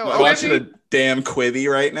long video, I'm watching a damn Quibi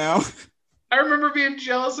right now. I remember being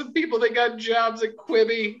jealous of people that got jobs at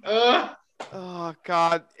Quibi. Ugh, oh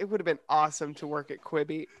god, it would have been awesome to work at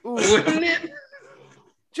Quibi. Ooh, wouldn't it?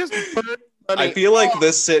 just burn money. I feel like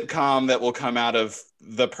this sitcom that will come out of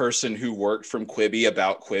the person who worked from Quibi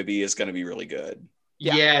about Quibi is going to be really good.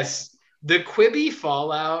 Yeah. Yes, the Quibi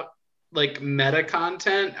fallout, like meta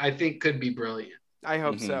content, I think could be brilliant. I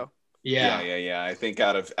hope Mhm. so. Yeah. I think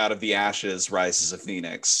out of the ashes rises a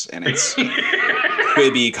phoenix, and it's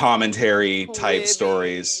Quibi commentary type Quibi.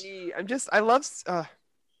 stories. I love.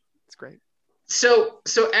 It's great. So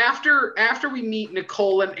after we meet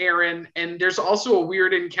Nicole and Aaron, and there's also a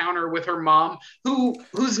weird encounter with her mom,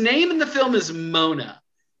 whose name in the film is Mona.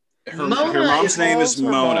 Her Mona mom's is name is Calls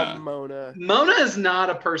her mom Mona. Mona. Mona is not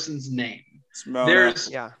a person's name. It's Mona, There's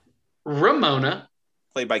Yeah. Ramona,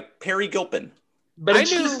 played by Perry Gilpin. but I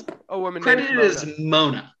it's knew just a woman named credited Mona. as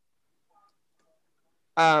Mona.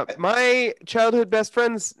 My childhood best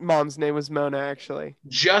friend's mom's name was Mona, actually.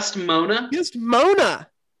 Just Mona. Just Mona.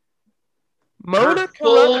 Mona Her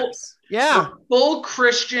full- Carruthers. Yeah. Her full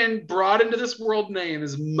Christian brought into this world name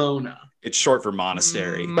is Mona. It's short for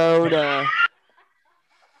monastery. Mona.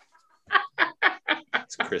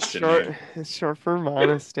 It's a Christian Short, name. it's short for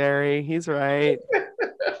monastery. He's right.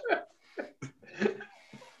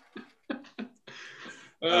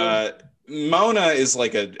 Mona is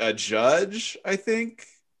like a judge, I think.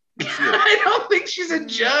 I don't think she's a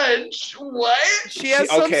judge. What? She has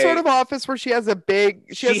some okay. sort of office where she has a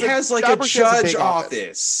big. She has like a job where she has judge big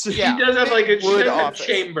office. Yeah. She does have like Big she wood does have office.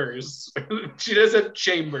 chambers. She does have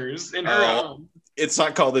chambers in her Oh. home. It's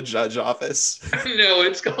not called the judge office. No,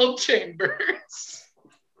 it's called chambers.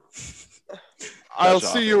 I'll Judge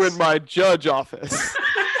see you office. in my judge office.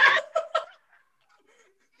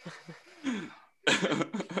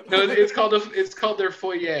 No, it's called their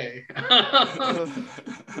foyer.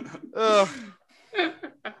 Ugh.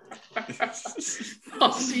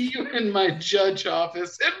 I'll see you in my judge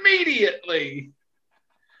office immediately.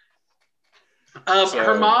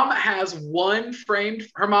 Her mom has one framed.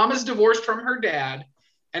 Her mom is divorced from her dad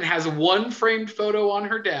and has one framed photo on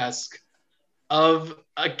her desk of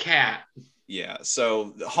a cat. Yeah.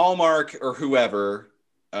 So Hallmark or whoever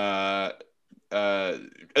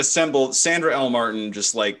assembled. Sandra L. Martin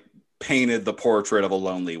just like painted the portrait of a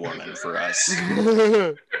lonely woman for us.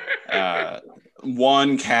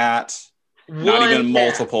 One cat, not even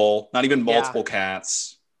multiple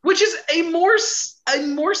cats. Which is a more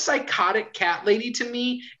psychotic cat lady to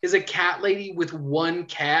me is a cat lady with one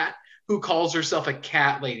cat who calls herself a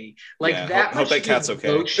cat lady. Like that hope that cat's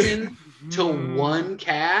devotion to one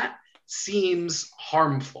cat seems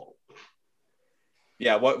harmful.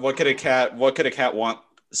 Yeah, what could a cat want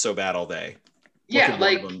so bad all day? Yeah,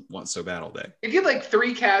 like want so bad all day. If you have like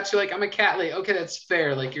 3 cats, you're like, I'm a cat lady. Okay, that's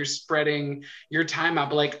fair. Like you're spreading your time out.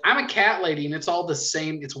 But like, I'm a cat lady, and it's all the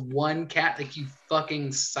same. It's one cat. Like you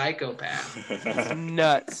fucking psychopath. That's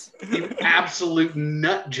nuts. You absolute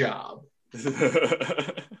nut job.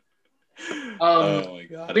 Oh my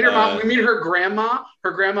god. We meet her grandma.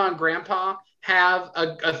 Her grandma and grandpa have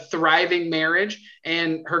a thriving marriage,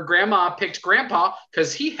 and her grandma picked grandpa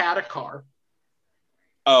because he had a car.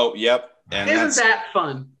 Oh, yep. And isn't that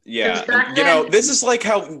fun? Yeah. This is like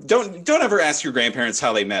how don't ever ask your grandparents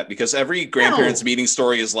how they met, because every grandparents meeting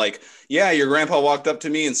story is like, yeah, your grandpa walked up to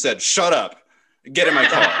me and said, "Shut up, get in my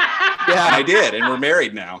car." Yeah, and I did, and we're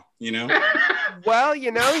married now, Well,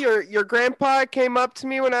 your grandpa came up to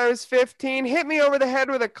me when I was 15, hit me over the head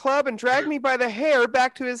with a club, and dragged me by the hair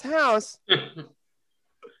back to his house.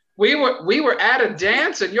 We were at a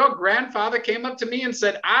dance, and your grandfather came up to me and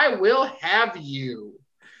said, "I will have you."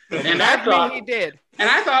 And I thought he did. And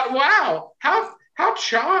I thought, wow, how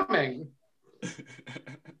charming.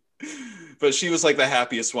 But she was like the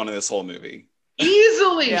happiest one in this whole movie.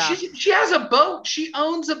 Easily. Yeah. She has a boat. She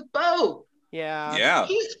owns a boat. Yeah. Yeah.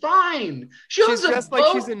 She's fine. She's just like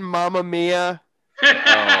she's in Mamma Mia. Oh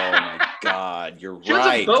my God, you're she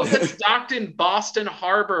right. She has a boat that's docked in Boston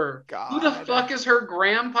Harbor. God. Who the fuck is her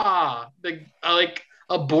grandpa?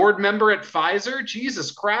 A board member at Pfizer?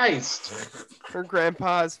 Jesus Christ. Her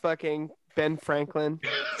grandpa is fucking Ben Franklin.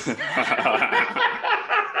 I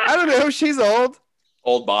don't know. She's old.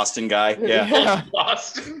 Old Boston guy. Yeah. Old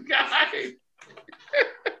Boston guy.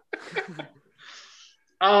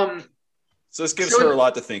 So this gives her a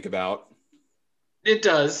lot to think about. It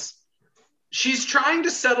does. She's trying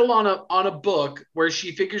to settle on a book where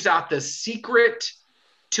she figures out the secret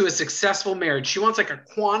to a successful marriage. She wants like a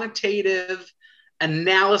quantitative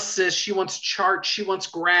analysis. She wants charts. She wants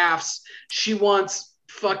graphs. She wants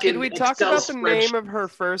fucking. Did we talk about the name of her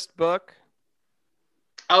first book?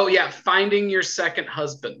 Oh yeah, Finding Your Second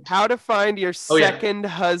Husband. How to Find Your Second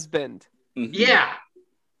Husband. Mm-hmm. Yeah,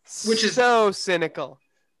 which is so cynical,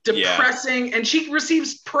 depressing, and she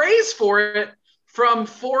receives praise for it from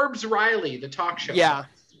Forbes Riley, the talk show. Yeah.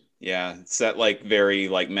 Yeah, it's that like very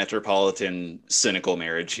like metropolitan cynical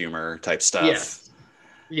marriage humor type stuff. Yes.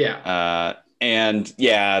 Yeah. And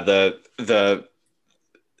yeah, the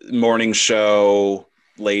morning show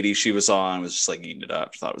lady she was on was just like eating it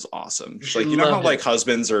up. She thought it was awesome. She's like, how like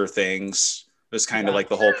husbands are things. It was kind of like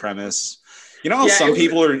the whole premise. Some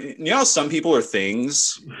people are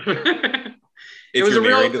things. It was a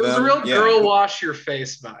real girl wash your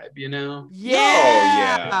face vibe, Yeah. Oh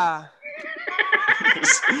yeah.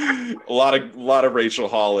 a lot of Rachel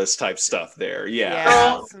Hollis type stuff there.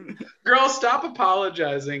 Yeah. Girl, stop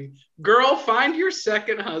apologizing. Girl, find your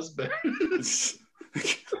second husband.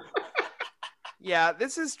 Yeah,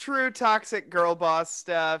 this is true toxic girl boss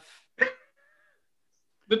stuff.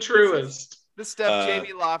 The truest. The stuff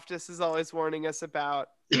Jamie Loftus is always warning us about.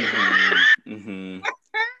 Mm-hmm.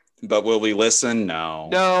 But will we listen?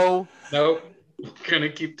 No. Nope. Gonna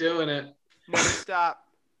keep doing it. Never stop.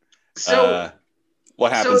 So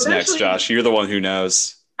what happens next, Josh? You're the one who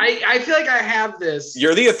knows. I feel like I have this.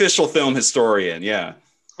 You're the official film historian. Yeah.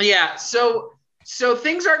 Yeah. So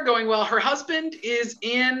things aren't going well. Her husband is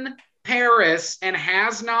in Paris and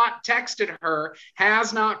has not texted her,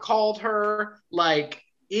 has not called her,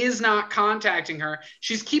 is not contacting her.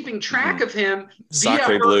 She's keeping track of him.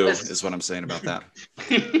 Sacre bleu is what I'm saying about that.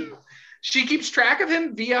 She keeps track of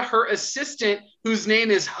him via her assistant, whose name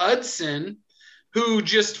is Hudson, who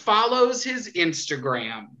just follows his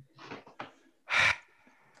Instagram.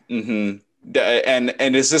 Mm-hmm.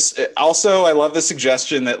 And is this also, I love the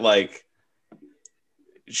suggestion that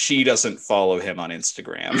she doesn't follow him on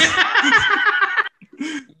Instagram.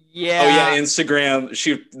 Yeah. Oh yeah,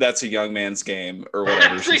 Instagram. That's a young man's game or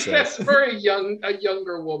whatever I she think said. that's for a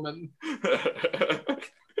younger woman.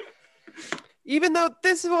 Even though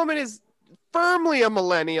this woman is firmly a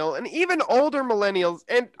millennial, and even older millennials,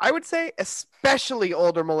 and I would say especially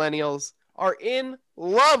older millennials, are in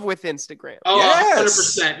love with Instagram. Oh,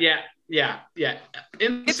 Yes. 100%. Yeah.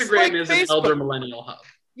 Instagram like is an Facebook. elder millennial hub.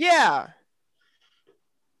 Yeah.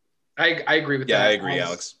 I agree with that. Yeah, I agree,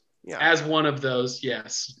 Alex. Yeah. As one of those,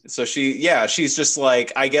 yes. So she's just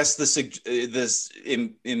like, I guess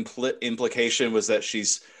implication was that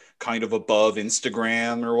she's kind of above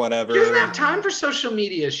Instagram or whatever. She doesn't have time for social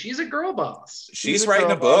media. She's a girl boss. She's a writing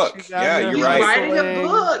girl a boss. book. She's out Yeah, here you're She's right. writing a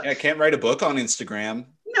book. Yeah, I can't write a book on Instagram.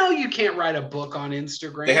 No, you can't write a book on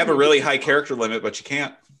Instagram. They have a really high character limit, but you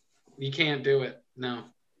can't. You can't do it. No.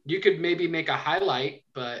 You could maybe make a highlight,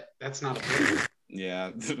 but that's not a book.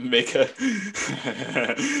 Yeah, make a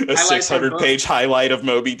Highlight 600-page highlight of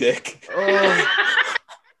Moby Dick. Oh,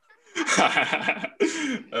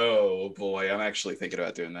 Oh boy, I'm actually thinking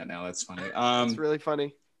about doing that now. That's funny. it's really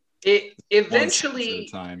funny. It One eventually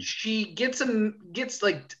sentence at a time. she gets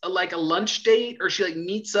like a lunch date, or she like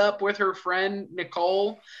meets up with her friend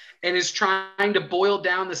Nicole and is trying to boil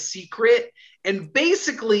down the secret. And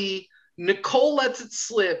basically, Nicole lets it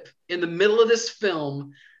slip in the middle of this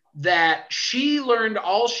film that she learned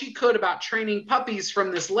all she could about training puppies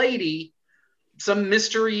from this lady, some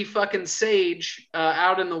mystery fucking sage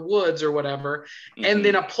out in the woods or whatever, and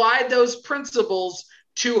then applied those principles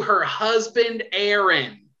to her husband,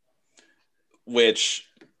 Aaron. Which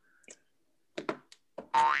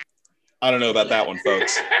I don't know about that one,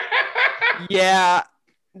 folks. Yeah.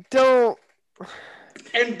 Don't.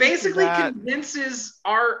 And basically That- convinces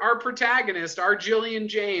our protagonist, our Jillian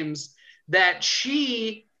James, that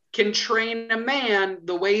she can train a man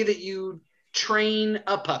the way that you train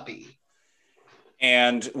a puppy.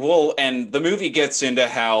 And the movie gets into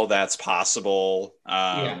how that's possible.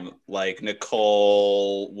 Yeah. Like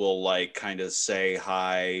Nicole will like kind of say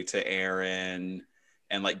hi to Aaron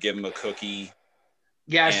and like give him a cookie.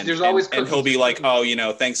 Yeah, And, there's always and cookies. he'll be like,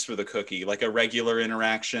 oh, thanks for the cookie, like a regular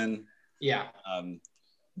interaction. Yeah.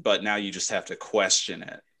 But now you just have to question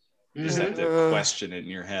it. You just have to question it in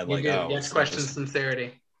your head, You like, do. oh, You have it's to not question just-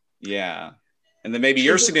 sincerity. yeah. And then maybe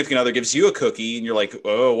your significant other gives you a cookie, and you're like,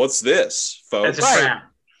 oh, what's this, folks? That's a trap.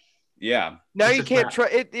 Yeah. Now It's you a can't trap.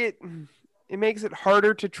 trust it. It makes it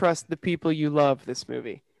harder to trust the people you love. This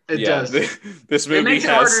movie. It Yeah, does. This It movie makes it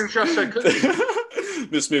has harder to trust a cookie.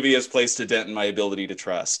 this movie has placed a dent in my ability to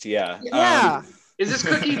trust. Yeah. Yeah. Is this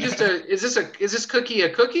cookie is this cookie a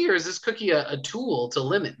cookie, or is this cookie a tool to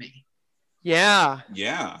limit me? Yeah.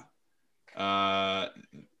 Yeah.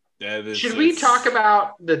 Should we talk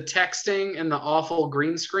about the texting and the awful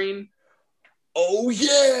green screen? Oh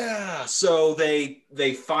yeah. So they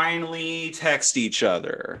finally text each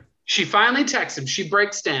other. She finally texts him. She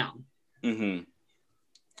breaks down. hmm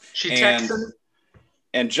She texts him.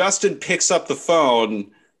 And Justin picks up the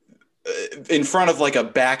phone in front of like a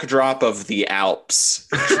backdrop of the Alps.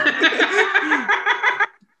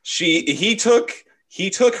 He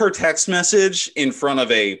took her text message in front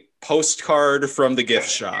of a postcard from the gift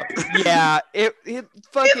shop. Yeah. It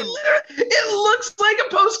fucking. It looks like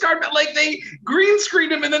a postcard, but like they green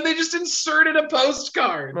screened him and then they just inserted a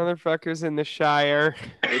postcard. Motherfuckers in the Shire.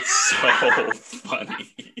 It's so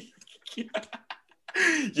funny.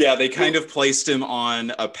 Yeah, they kind of placed him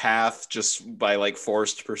on a path just by like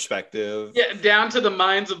forced perspective. Yeah, down to the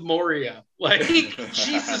mines of Moria. Like,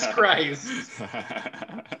 Jesus Christ.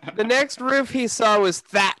 The next roof he saw was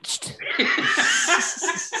thatched.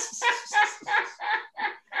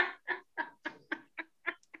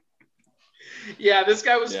 Yeah, this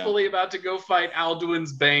guy was Yeah. fully about to go fight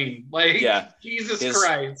Alduin's Bane. Like, Yeah. Jesus His-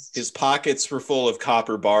 Christ. His pockets were full of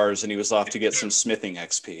copper bars and he was off to get some smithing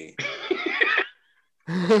XP.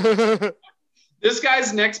 This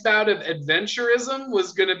guy's next bout of adventurism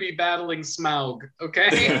was going to be battling Smaug,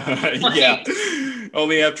 okay? Yeah.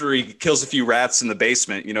 Only after he kills a few rats in the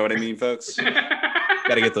basement. You know what I mean, folks?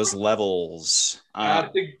 Got to get those levels.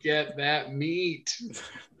 Got to get that meat.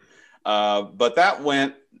 But that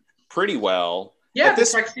went pretty well. Yeah, At the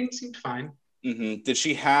this- texting seemed fine. Mhm. Did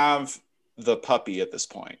she have the puppy at this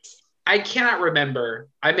point? I cannot remember.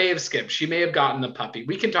 I may have skipped. She may have gotten the puppy.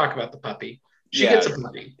 We can talk about the puppy. She Yeah. gets a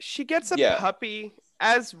puppy. She gets a Yeah. puppy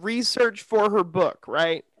as research for her book,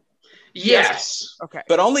 right? Yes. Okay.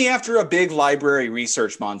 But only after a big library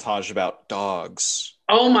research montage about dogs.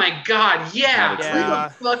 Oh my God. Yeah. Yeah.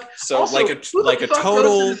 Who the fuck? So Also, like who the a fuck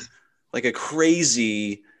total goes to this- like a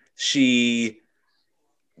crazy, she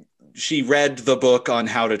she read the book on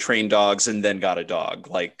how to train dogs and then got a dog.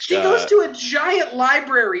 Like She goes to a giant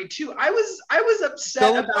library too. I was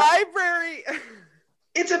upset The about library.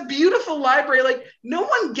 it's a beautiful library. Like no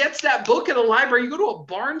one gets that book at a library. You go to a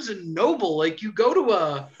Barnes and Noble, like you go to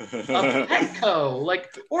a Petco,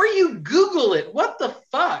 like, or you Google it. What the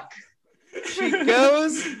fuck? She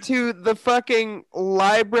goes to the fucking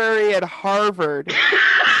library at Harvard.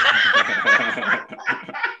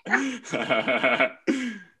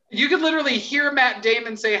 You could literally hear Matt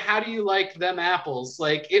Damon say, "How do you like them apples?"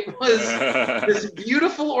 Like it was this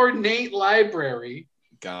beautiful, ornate library.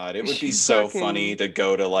 God, it would be She's so fucking- funny to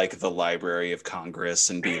go to like the Library of Congress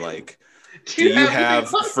and be like, Do "Do you have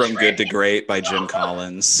From Good to Great by Jim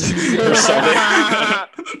Collins or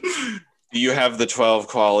something? Do you have the 12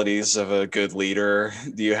 qualities of a good leader?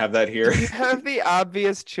 Do you have that here?" You have the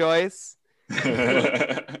obvious choice.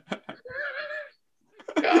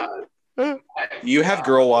 God. You have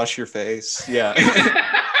Girl Wash Your Face. Yeah.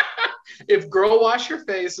 If Girl Wash Your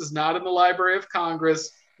Face is not in the Library of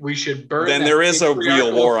Congress, we should burn. Then that there is a real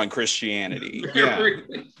patriarchal- war on Christianity. Yeah.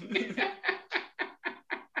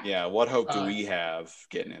 Yeah. What hope do we have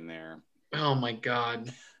getting in there? Oh my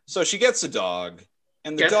God. So she gets a dog,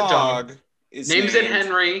 and the Gets a dog. dog is Names named it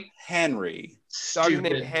Henry. Henry. Dog's Stupid.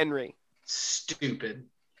 named Henry. Stupid.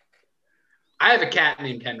 I have a cat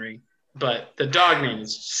named Henry, but the dog name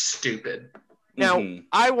is stupid. Now, Mhm.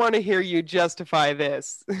 I want to hear you justify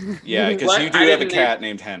this. Yeah, because What? you do I have a didn't cat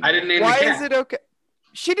named Henry. I didn't name Why the cat. is it okay?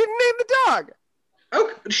 She didn't name the dog. Oh,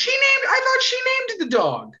 I thought she named the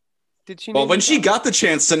dog. Did she? Well, name when the she dog? got the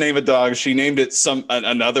chance to name a dog, she named it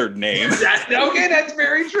another name. Okay, that's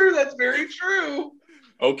very true. That's very true.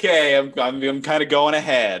 Okay, I'm kind of going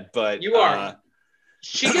ahead, but You are.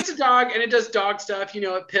 She gets a dog and it does dog stuff. You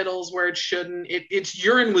know, it piddles where it shouldn't. Its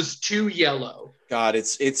urine was too yellow. God,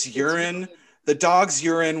 it's urine. The dog's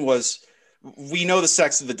urine was. We know the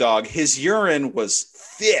sex of the dog. His urine was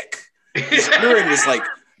thick. His urine was like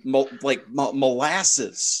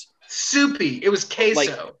molasses. Soupy. It was queso. Like,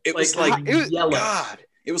 it was like yellow. God.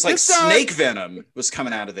 It was like This dog- snake venom was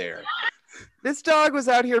coming out of there. This dog was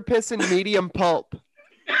out here pissing medium pulp.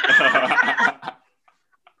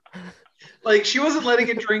 Like she wasn't letting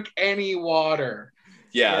it drink any water.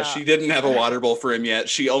 Yeah, she didn't have a water bowl for him yet.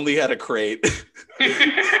 She only had a crate.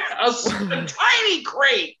 a tiny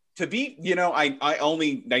crate. To be,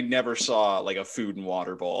 I never saw like a food and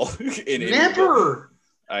water bowl. Never.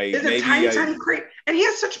 It's a tiny, I, tiny crate, and he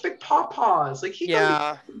has such big paws. Like he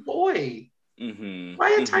Yeah. boy. mhm,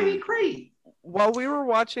 Why a mhm. tiny crate? While we were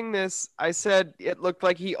watching this, I said it looked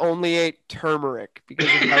like he only ate turmeric because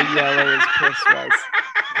of how yellow his piss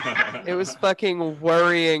was. It was fucking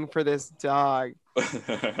worrying for this dog.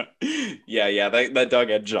 yeah, that dog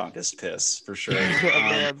had jaundiced piss for sure. Oh,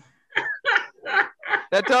 man.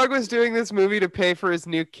 That dog was doing this movie to pay for his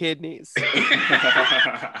new kidneys.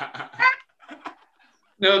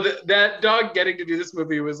 No, that dog getting to do this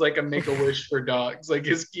movie was like a make-a-wish for dogs. Like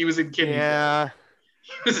he was in kidney. Yeah.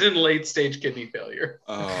 He was in late-stage kidney failure.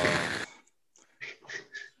 Oh.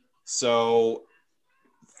 So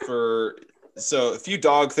a few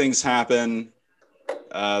dog things happen.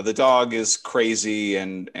 The dog is crazy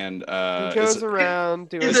and He goes around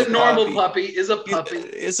doing Is a normal puppy. puppy. Is a puppy.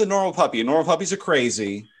 Is a normal puppy. Normal puppies are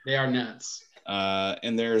crazy. They are nuts.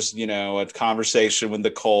 And there's, a conversation with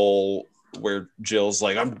Nicole where Jill's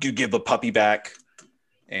like, I'm gonna give the puppy back.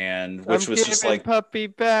 And which I'm was just giving like, puppy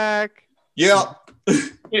back. yeah,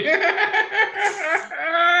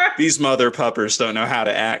 these mother puppers don't know how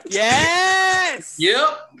to act. Yes.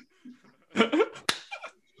 Yep.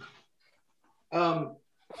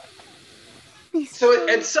 So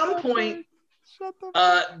at some point, Shut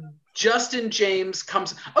the Justin James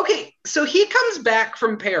comes. Okay, so he comes back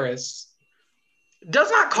from Paris.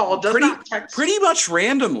 Does not call. Does not text. Pretty much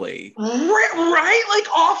randomly. Right,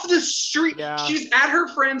 like off the street. Yeah. She's at her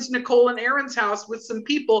friends Nicole and Aaron's house with some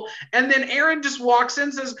people, and then Aaron just walks in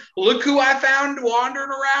and says, "Look who I found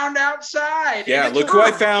wandering around outside." Yeah, And it's look who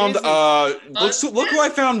I her, found. Izzy. Look who I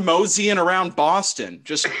found moseying around Boston,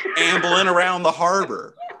 just ambling around the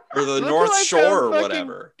harbor or the Look who North I Shore found or fucking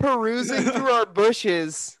whatever. Perusing through our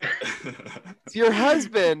bushes. It's your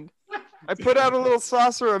husband. I put out a little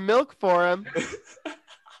saucer of milk for him.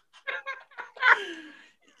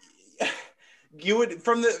 You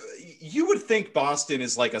would think Boston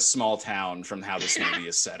is like a small town from how this movie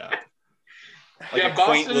is set up. Like Yeah, a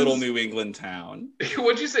quaint Boston's- little New England town.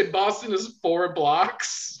 What'd you say? Boston is 4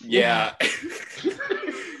 blocks. Yeah.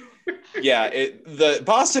 Yeah, the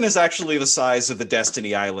Boston is actually the size of the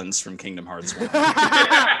Destiny Islands from Kingdom Hearts 1.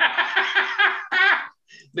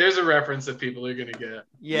 There's a reference that people are gonna get.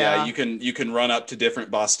 Yeah. you can run up to different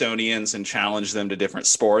Bostonians and challenge them to different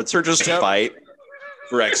sports or just fight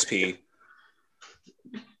for XP.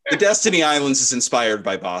 The Destiny Islands is inspired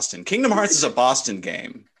by Boston. Kingdom Hearts is a Boston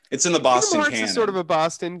game. It's in the Boston Kingdom Hearts canon. is sort of a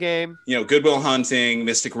Boston game. You know, Good Will Hunting,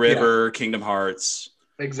 Mystic River, Kingdom Hearts,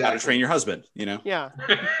 Exactly. How to Train Your Husband, you know? Yeah.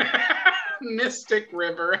 Mystic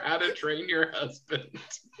River, How to Train Your Husband.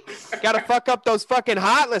 Gotta fuck up those fucking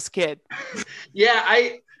Heartless, kid. Yeah,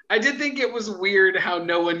 I did think it was weird how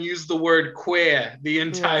no one used the word queer the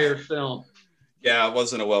entire film. Yeah, it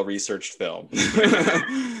wasn't a well-researched film.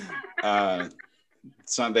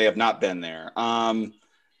 They have not been there.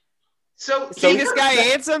 So See this guy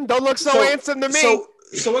handsome? Don't look so handsome to me.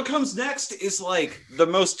 So what comes next is like the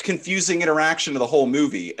most confusing interaction of the whole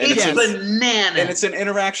movie. And It's Yes. bananas. and it's an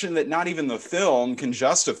interaction that not even the film can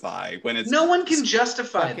justify when it's No one can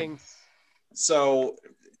justify Fucking- it. so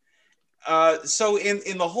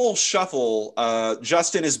in the whole shuffle,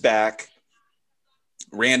 Justin is back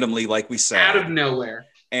randomly, like we said, Out of nowhere.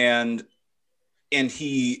 and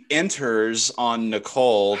he enters on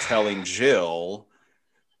Nicole telling Jill,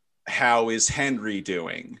 how is Henry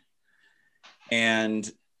doing? And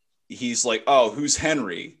he's like, oh, who's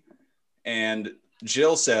Henry? And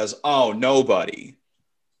Jill says, oh, nobody.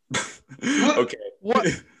 Okay. What?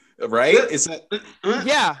 Right? Is that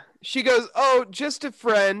Yeah. She goes, oh, just a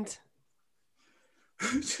friend.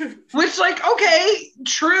 Which, like, okay,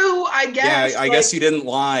 true, I guess. yeah, I guess you didn't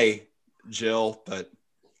lie, Jill, but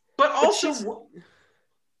also,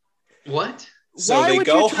 what? so Why they would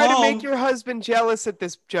go you try home. to make your husband jealous at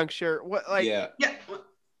this juncture? What, like, Yeah. Yeah,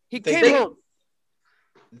 he They- came home.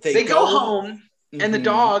 they go home, and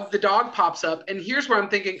Mhm. the dog pops up, and here's where I'm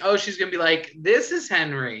thinking, oh, she's gonna be like, this is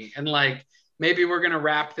Henry, and like maybe we're gonna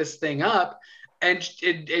wrap this thing up. And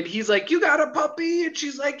he's like, you got a puppy? And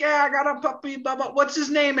she's like, yeah, I got a puppy. Blah, blah. What's his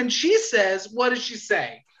name? And she says, what does she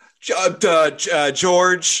say? George.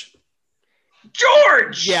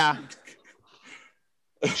 George. Yeah.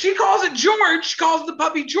 She calls it George. She calls the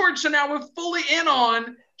puppy George. So now we're fully in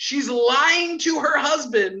on she's lying to her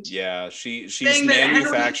husband. Yeah, she's Saying that Henry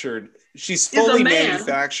manufactured. She's is a fully man.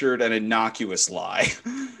 manufactured an innocuous lie.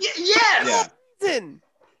 Yes. Yeah. Listen.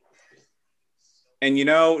 And you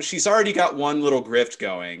know, she's already got one little grift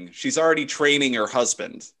going. She's already training her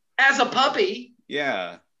husband. As a puppy.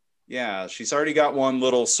 Yeah. Yeah. She's already got one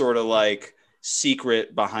little sort of like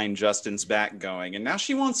secret behind Justin's back going. And now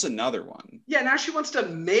she wants another one. Yeah. Now she wants to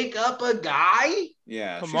make up a guy.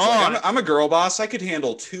 Yeah. Come she's like, on. I'm a girl boss. I could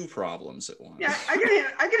handle two problems at once. Yeah.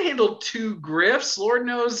 I can handle two grifts. Lord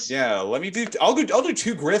knows. Yeah. I'll do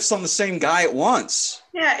two grifts on the same guy at once.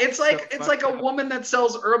 Yeah, it's like So a fucked up. woman that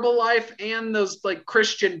sells Herbalife and those like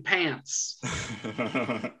Christian pants.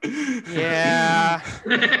 Yeah.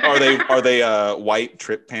 Are they white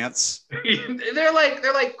trip pants? they're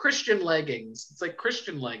like Christian leggings. It's like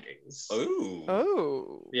Christian leggings. Ooh.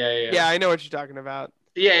 Oh. Yeah. Yeah, I know what you're talking about.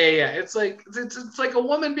 Yeah. It's like it's like a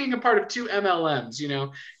woman being a part of two MLMs. You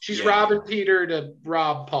know, she's Yeah. robbing Peter to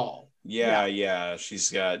rob Paul. Yeah.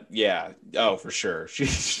 She's got Oh, for sure.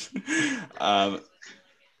 She's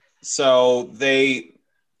so they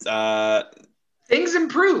Things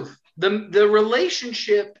improve. The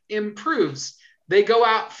relationship improves. They go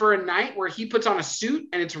out for a night where he puts on a suit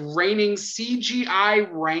and it's raining CGI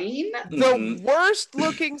rain. The Mhm. worst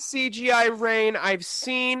looking CGI rain I've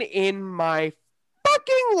seen in my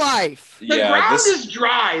fucking life. The ground is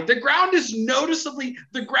dry. The ground is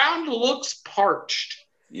the ground looks parched.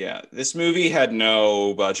 Yeah, this movie had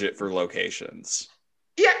no budget for locations.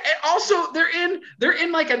 Yeah, and also they're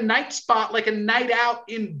in like a night spot, like a night out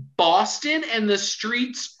in Boston, and the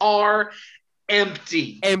streets are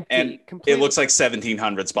empty. Empty. And completely. it looks like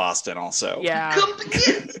 1700s Boston also. Yeah.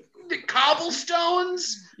 The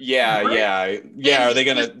cobblestones. Yeah. Are they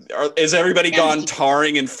gonna? Is everybody gone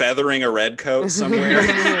tarring and feathering a red coat somewhere?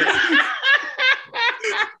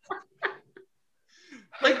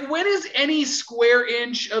 Like, when is any square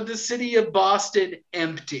inch of the city of Boston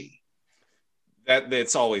empty?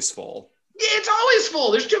 It's always full. Yeah, it's always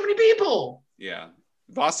full. There's too many people. Yeah,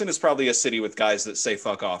 Boston is probably a city with guys that say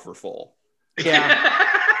 "fuck off" or full. Yeah.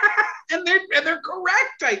 and they're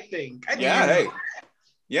correct, I think.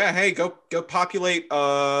 Hey, go populate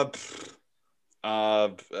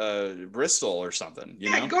Bristol or something.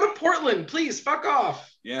 You know? Go to Portland, please. Fuck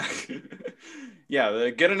off. Yeah. Yeah,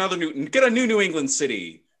 get a new New England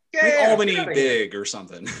city. Yeah, Make Albany get outta big or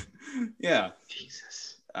something. Yeah.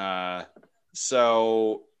 Jesus.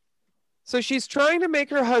 So she's trying to make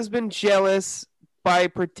her husband jealous by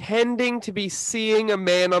pretending to be seeing a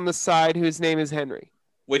man on the side whose name is Henry.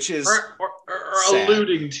 which is Or sad.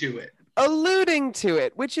 alluding to it. alluding to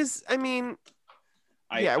it, which is, I mean,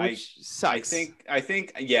 which sucks. I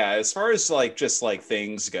think, yeah. As far as like just like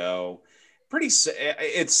things go,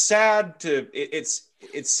 it's sad to it's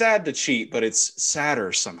sad to cheat, but it's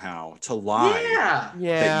sadder somehow to lie Yeah.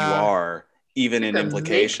 that you are, even in To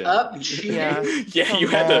implication. make up cheating. Yeah. Yeah, you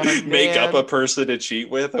Come had to on, make up man. a person to cheat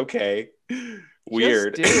with. Okay,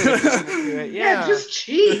 weird. Just do it. Yeah, Yeah. just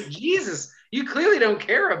cheat. Jesus, you clearly don't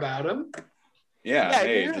care about him. Yeah, Yeah,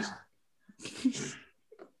 hey, yeah. just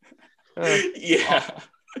Uh,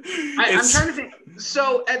 I'm trying to think.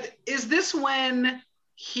 So, is this when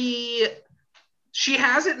she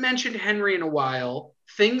hasn't mentioned Henry in a while?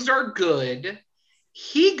 Things are good.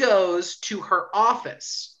 He goes to her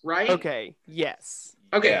office, right? Okay. Yes.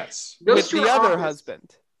 Okay. Yes. Goes With to the her other office.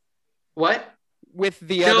 husband. What? With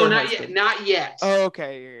the No, other not husband. yet. Not yet. Oh,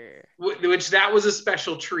 okay. Which that was a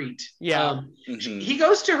special treat. Yeah. Mhm. He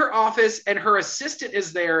goes to her office, and her assistant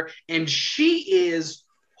is there, and she is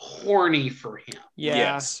horny for him. Yeah.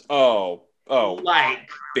 Yes. Oh, Like,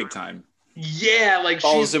 big time. yeah, like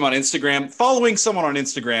Follows she's him on Instagram. Following someone on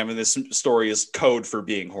Instagram in this story is code for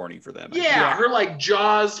being horny for them. yeah, her like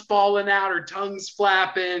jaws falling out, her tongue's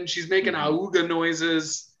flapping, she's making Mhm. auga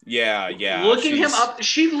noises. Yeah. Looking him she's- up,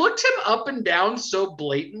 she looked him up and down so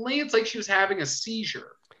blatantly. It's like she was having a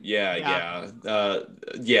seizure. Yeah.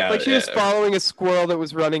 Like she was following a squirrel that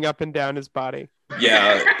was running up and down his body.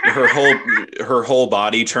 Yeah, her whole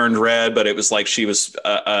body turned red, but it was like she was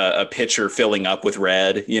a pitcher filling up with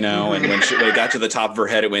red, you know. And when it got to the top of her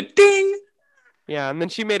head, it went ding. Yeah, and then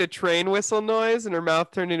she made a train whistle noise, and her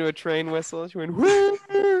mouth turned into a train whistle. She went, whoo!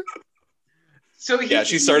 So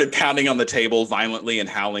She started pounding on the table violently and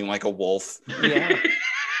howling like a wolf. Yeah,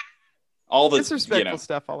 All the disrespectful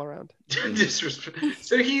stuff all around. disrespect.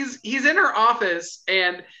 So he's in her office,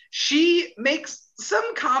 and she makes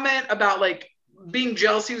some comment about like being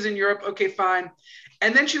jealous he was in Europe. Okay, fine.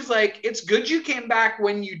 And then she was like, "It's good you came back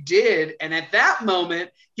when you did." And at that moment,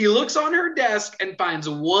 he looks on her desk and finds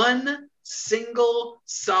one single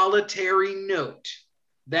solitary note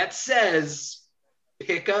that says,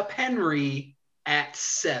 "Pick up Henry at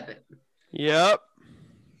 7." Yep.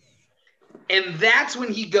 And that's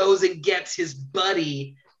when he goes and gets his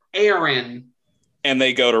buddy, Aaron. And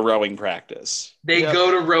they go to rowing practice. They Yep.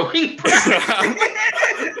 go to rowing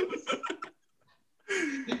practice.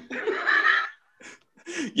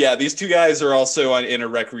 Yeah, these two guys are also I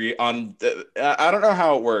don't know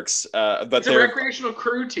how it works, but It's a they're recreational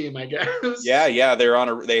crew team, I guess. yeah,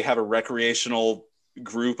 they have a recreational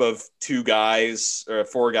group of 2 guys or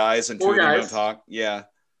 4 guys, and 2 4 of them guys. don't talk. Yeah.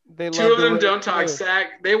 They Two love of the them way- don't talk SAG.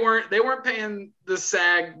 They weren't paying the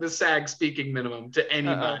SAG speaking minimum to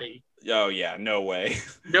anybody. Oh yeah, no way.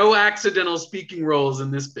 No accidental speaking roles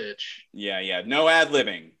in this bitch. Yeah, no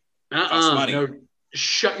ad-libbing. Costs money. No,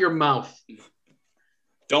 shut your mouth.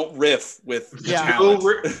 Don't riff with the Yeah. talent.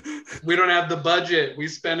 We don't have the budget. We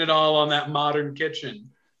spend it all on that modern kitchen.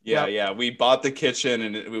 Yeah, we bought the kitchen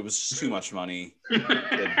and it was just too much money to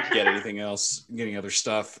get anything else, getting other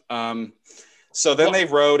stuff. So then they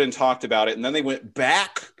wrote and talked about it, and then they went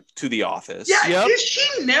back to the office. Yeah, Yep. is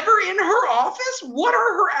she never in her office? What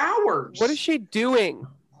are her hours? What is she doing?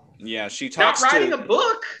 Yeah, she Not talks writing to a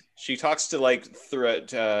book? she talks to like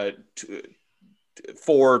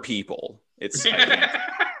 4 people. It's I think.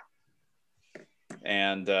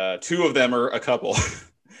 And 2 of them are a couple.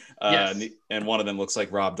 Yes. And one of them looks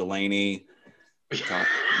like Rob Delaney.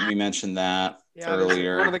 We mentioned that Yeah, there's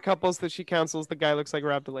earlier. one of the couples that she counsels, the guy looks like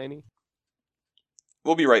Rob Delaney.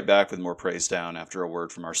 We'll be right back with more Praise Down after a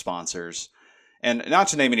word from our sponsors. And not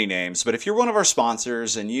to name any names, but if you're one of our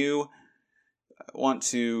sponsors and you want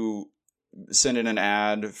to send in an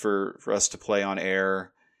ad for us to play on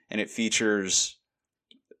air, and it features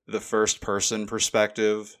the first person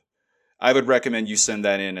perspective, I would recommend you send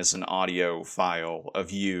that in as an audio file of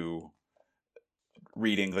you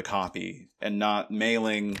reading the copy and not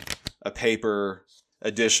mailing a paper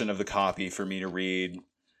edition of the copy for me to read,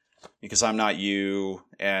 because I'm not you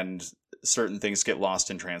and certain things get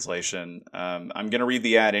lost in translation. I'm going to read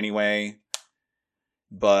the ad anyway,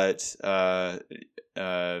 but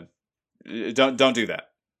don't do that.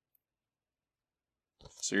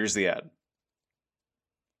 So here's the ad.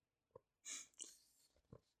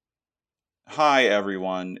 Hi,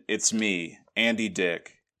 everyone. It's me, Andy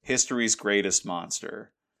Dick, history's greatest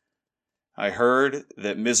monster. I heard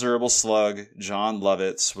that miserable slug John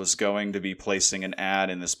Lovitz was going to be placing an ad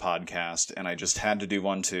in this podcast, and I just had to do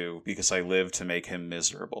one too, because I live to make him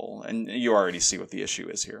miserable. And you already see what the issue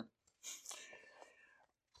is here.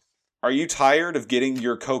 Are you tired of getting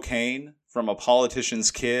your cocaine from a politician's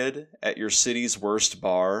kid at your city's worst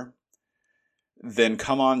bar? then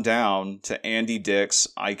come on down to Andy Dick's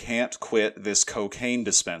I Can't Quit This Cocaine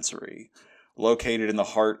Dispensary, located in the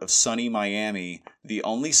heart of sunny Miami, the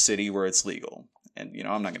only city where it's legal. And,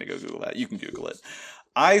 I'm not going to go Google that. You can Google it.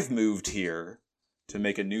 I've moved here to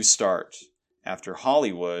make a new start after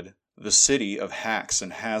Hollywood, the city of hacks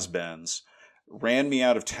and has-beens, ran me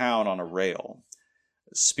out of town on a rail.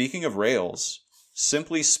 Speaking of rails,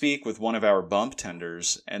 simply speak with one of our bump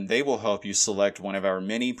tenders, and they will help you select one of our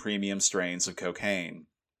many premium strains of cocaine.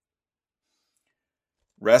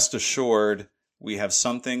 Rest assured, we have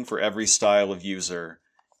something for every style of user,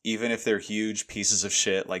 even if they're huge pieces of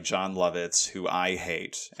shit like John Lovitz, who I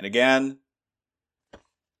hate. And again, I'm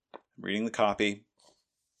reading the copy.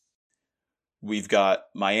 We've got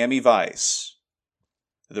Miami Vice,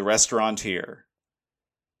 The Restaurateur,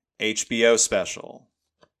 HBO Special,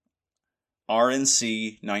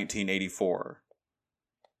 RNC 1984,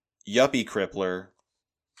 Yuppie Crippler,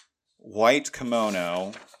 White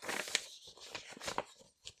Kimono,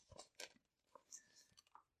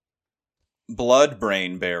 Blood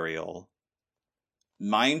Brain Burial,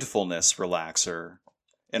 Mindfulness Relaxer,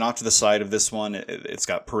 and off to the side of this one, it's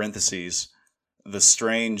got parentheses, the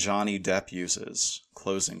strain Johnny Depp uses,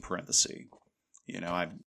 closing parenthesis. I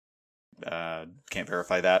can't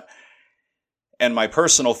verify that. And my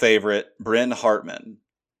personal favorite, Bryn Hartman.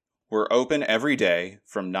 We're open every day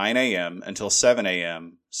from 9 a.m. until 7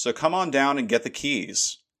 a.m., so come on down and get the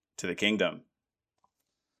keys to the kingdom.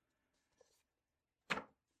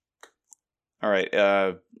 All right,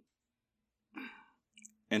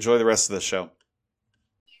 enjoy the rest of the show.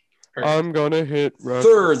 I'm gonna hit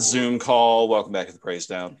Third Zoom call. Welcome back to the Praise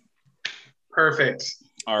Down. Perfect.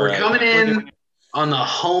 All We're right. coming in on the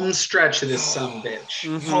home stretch of this sumbitch,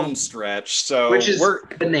 Home stretch. So which is we're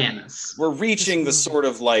bananas. reaching the sort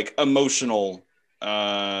of like emotional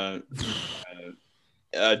dark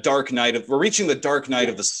night of. We're reaching the dark night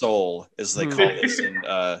of the soul, as they call this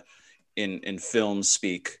in film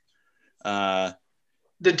speak. The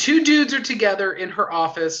two dudes are together in her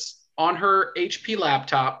office on her HP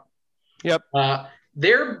laptop. Yep.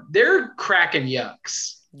 They're cracking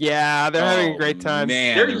yucks. Yeah, they're having a great time.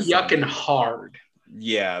 Man, They're funny. yucking hard.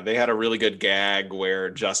 Yeah, they had a really good gag where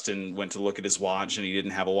Justin went to look at his watch and he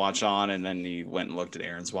didn't have a watch on, and then he went and looked at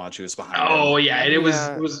Aaron's watch, who was behind him. Oh yeah, and it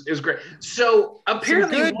was great. So Some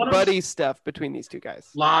apparently, good buddy stuff between these two guys.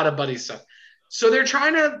 a lot of buddy stuff. So they're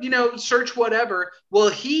trying to, search whatever. Well,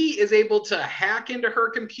 he is able to hack into her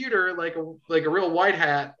computer like a real white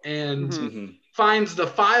hat and Mhm. finds the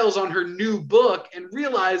files on her new book and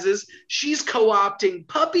realizes she's co-opting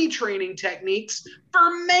puppy training techniques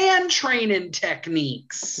for man training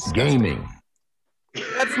techniques. Gaming.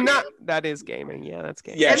 That is gaming. Yeah, that's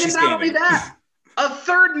gaming. Yeah, and then she's not only gaming. that, a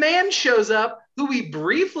third man shows up who we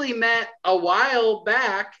briefly met a while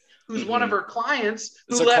back, who's one of her clients.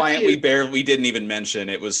 Who It's a left client his- we didn't even mention.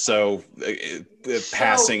 It was so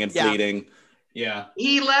passing and yeah. fleeting. Yeah.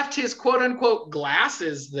 He left his quote unquote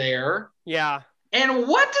glasses there. Yeah. And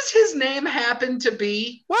what does his name happen to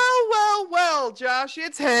be? Well, Josh,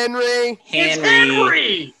 it's Henry. It's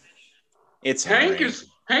Henry. It's Henry.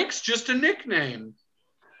 Hank's just a nickname.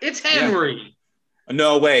 It's Henry.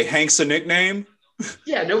 No way. Hank's a nickname?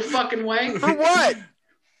 Yeah, no fucking way. For what?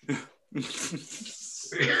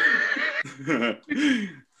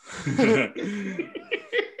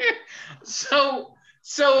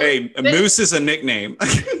 So Hey, Moose is a nickname.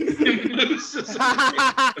 Moose is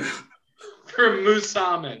from Moose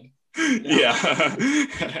Ahmed.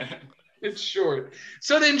 Yeah. It's short.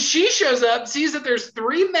 So then she shows up, sees that there's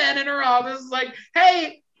three men in her office, like,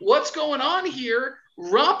 hey, what's going on here?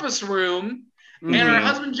 Rumpus room. And her Mhm.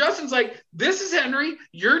 husband Justin's like, this is Henry,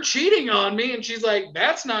 you're cheating on me. And she's like,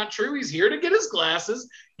 that's not true. He's here to get his glasses,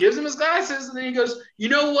 gives him his glasses. And then he goes, you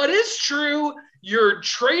know what is true? You're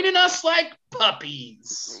training us like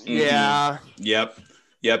puppies. Yeah. Yep.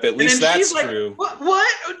 At And least then that's she's like, true.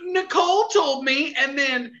 What? Nicole told me. And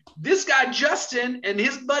then this guy, Justin, and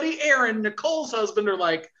his buddy Aaron, Nicole's husband, are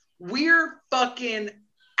like, we're fucking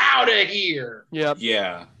out of here. Yep.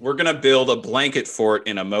 Yeah. We're going to build a blanket fort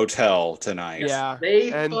in a motel tonight. Yeah.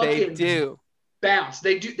 They And fucking they do. bounce.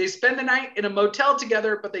 They spend the night in a motel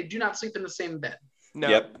together, but they do not sleep in the same bed. No.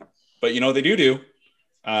 Yep. But you know what they do?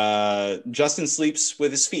 Justin sleeps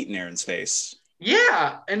with his feet in Aaron's face.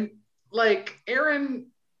 Yeah. And like Aaron's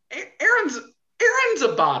a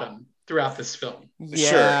bottom throughout this film. Yeah.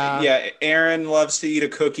 Sure. Yeah. Aaron loves to eat a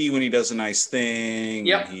cookie when he does a nice thing.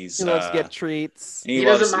 Yep. He's, He loves to get treats. He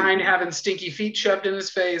loves doesn't to- mind having stinky feet shoved in his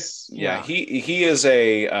face. Yeah. He is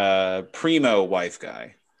a primo wife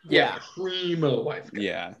guy. Yeah. Primo wife.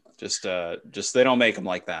 Yeah. Just they don't make him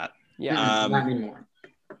like that. Yeah. Not anymore.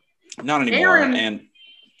 Not anymore. Aaron- And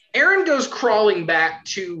Aaron goes crawling back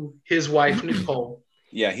to his wife, Nicole.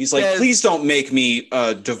 yeah, he's like, Yes. please don't make me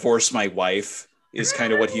divorce my wife, is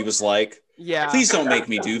kind of what he was like. Yeah. Please don't make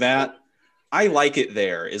me do that. I like it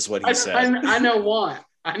there, is what he said. I know want.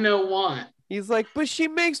 I know want. He's like, but she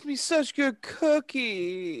makes me such good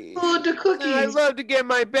cookies. Oh, the And I cookies. love to get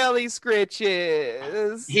my belly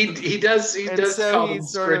scritches. He does And does so call he them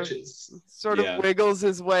sort of- scritches. Sort Yeah. of wiggles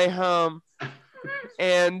his way home.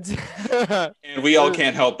 And And we all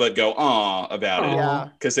can't help but go, aw, about it. yeah.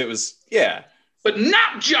 Because it was, yeah. But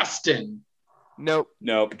not Justin. Nope.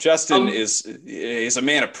 No, Justin Um, is a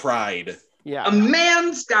man of pride. Yeah. A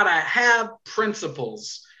man's gotta have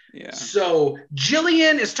principles. Yeah. So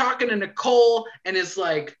Jillian is talking to Nicole and is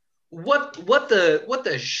like, what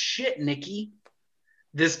the shit, Nikki?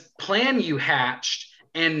 This plan you hatched,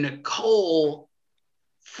 and Nicole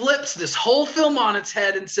flips this whole film on its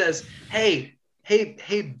head and says, hey,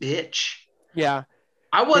 bitch. Yeah.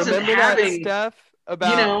 I wasn't Remember that having, stuff about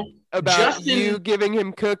you know, about Justin- you giving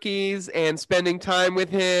him cookies and spending time with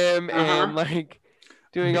him and like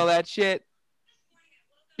doing all that shit.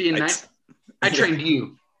 being I- nice. I trained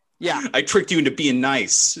you. Yeah. I tricked you into being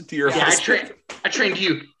nice to your Yeah, husband. I trained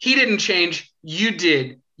you. He didn't change. You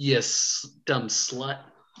did, you dumb slut.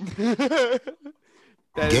 That is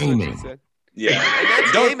what she Gaming. said. Yeah. And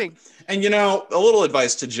that's Don't- gaming. And, you know, a little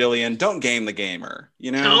advice to Jillian, don't game the gamer,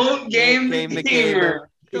 you know? Don't game the Game the gamer. gamer.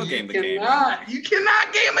 Don't You game the gamer. cannot. You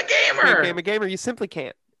cannot game a Can't gamer. game a gamer. You simply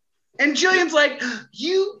can't. And Jillian's like,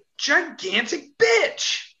 you gigantic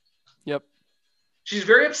bitch. Yep. She's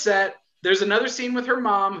very upset. There's another scene with her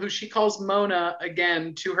mom who she calls Mona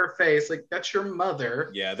again to her face. Like, that's your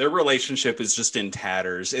mother. Yeah, their relationship is just in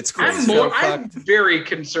tatters. It's crazy. I'm very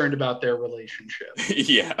concerned about their relationship.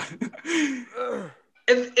 Yeah.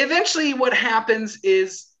 Eventually, what happens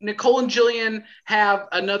is Nicole and Jillian have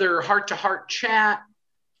another heart-to-heart chat,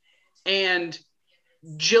 and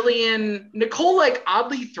Nicole like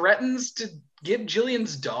oddly threatens to give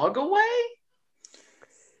Jillian's dog away.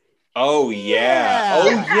 Oh, yeah. Oh,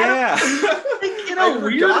 yeah. Like, in I a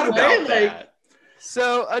weird forgot way, about that.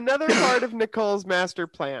 So another part of Nicole's master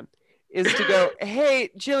plan is to go, hey,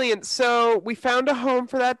 Jillian, so we found a home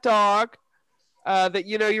for that dog that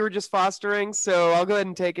you were just fostering, so I'll go ahead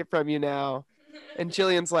and take it from you now. And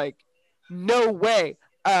Jillian's like, no way.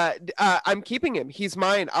 I'm keeping him. He's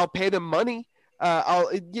mine. I'll pay them money.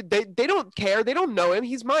 They don't care. They don't know him.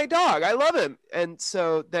 He's my dog. I love him. And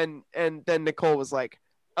so then Nicole was like,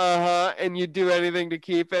 and you'd do anything to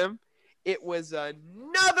keep him. It was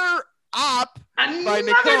another op by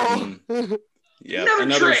Nicole. Yeah.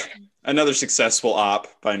 Another trick. Another successful op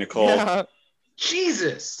by Nicole. Yeah.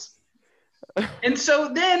 Jesus. And so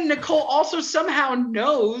then Nicole also somehow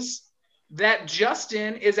knows that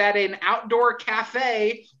Justin is at an outdoor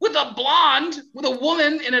cafe with a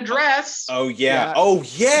woman in a dress. Oh, yeah. Yeah. Oh,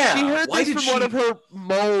 yeah. She heard Why this did from one of her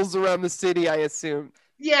moles around the city, I assume.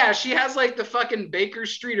 Yeah, she has like the fucking Baker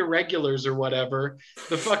Street Irregulars or whatever,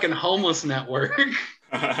 the fucking homeless network.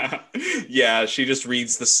 Yeah, she just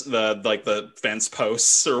reads the fence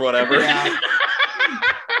posts or whatever. Yeah.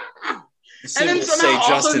 So And then we'll somehow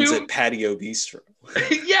say also Justin's knew- at Patio Bistro.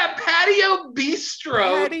 Yeah, Patio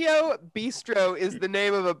Bistro. Patio Bistro is the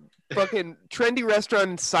name of a fucking trendy restaurant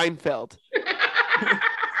in Seinfeld.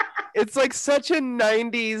 It's like such a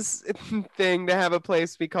 90s thing to have a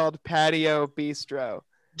place be called Patio Bistro.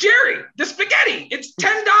 Jerry, the spaghetti, it's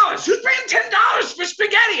 $10. Who's paying $10 for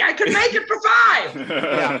spaghetti? I could make it for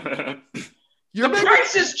 $5. Yeah. The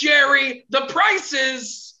prices, Jerry, the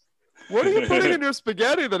prices. What are you putting in your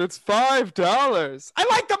spaghetti that it's $5? I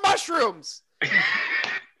like the mushrooms.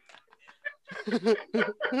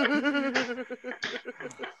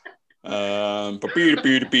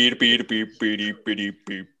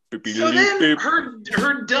 So then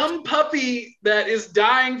her dumb puppy that is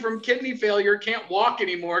dying from kidney failure can't walk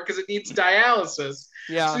anymore because it needs dialysis.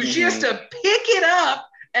 Yeah. So she has to pick it up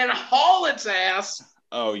and haul its ass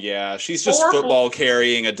Oh yeah, she's just 4 football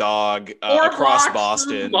carrying a dog 4 across blocks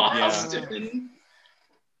through Boston. Boston.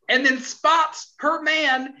 And then spots her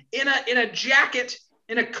man in a jacket,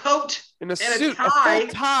 in a coat, In a a suit, a tie. full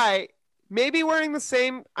tie, maybe wearing the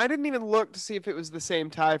same. I didn't even look to see if it was the same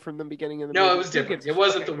tie from the beginning of the movie. No, it was Who different. gives It a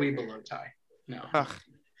wasn't the fuck? Weebelo tie. No. Ugh.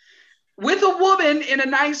 With a woman in a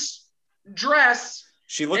nice dress.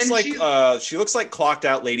 She looks And like she looks like clocked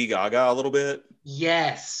out Lady Gaga a little bit.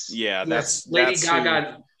 Yes. Yeah, Yes. that's Lady who-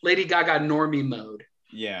 Gaga. Lady Gaga normie mode.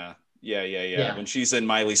 Yeah. Yeah. When she's in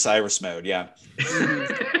Miley Cyrus mode, yeah.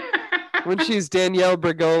 When she's Danielle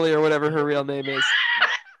Bregoli or whatever her real name is.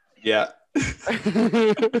 Yeah.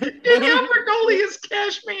 Danielle Bergoli is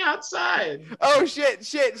Cash Me Outside. Oh shit!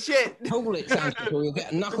 Hold it, Santa, or you'll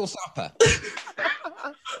get a knuckle supper.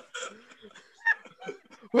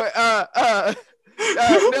 What, no,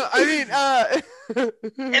 I mean,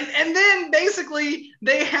 And then basically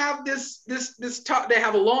they have this talk. They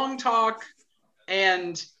have a long talk,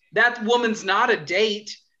 and that woman's not a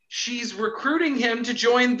date. She's recruiting him to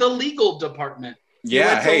join the legal department. He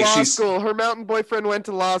Yeah, went to hey, law she's school. Her mountain boyfriend went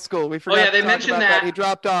to law school. We forgot. yeah, to they talk mentioned about that. He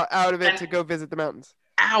dropped out of it And- to go visit the mountains.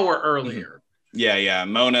 Hour earlier. yeah.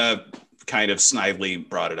 Mona kind of snidely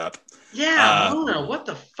brought it up. Yeah, Mona, what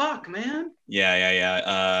the fuck, man?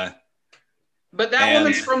 Yeah. But that And-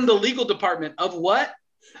 woman's from the legal department of what?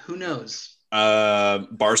 Who knows?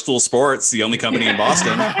 Barstool Sports, the only company in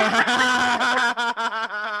Boston.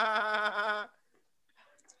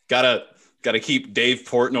 Gotta keep Dave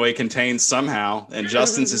Portnoy contained somehow, and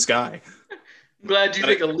Justin's his guy. I'm glad you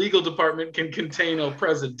think a legal department can contain El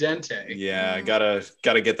Presidente. Yeah,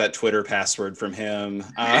 gotta get that Twitter password from him,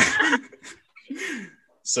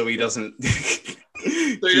 so he doesn't keep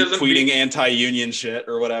doesn't tweeting anti-union shit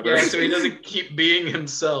or whatever. Yeah, so he doesn't keep being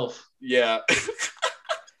himself. Yeah.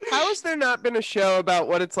 How has there not been a show about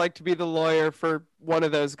what it's like to be the lawyer for one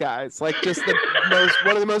of those guys? Like just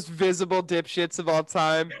one of the most visible dipshits of all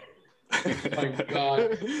time. Oh my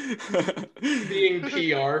God. Being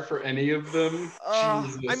PR for any of them. Jesus.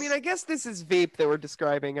 I mean, I guess this is Veep that we're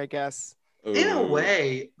describing, I guess. In a Ooh.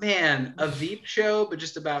 way, man, a Veep show, but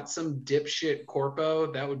just about some dipshit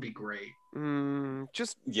corpo, that would be great.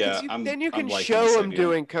 Just Yeah, 'cause then you I'm can liking show this him idea.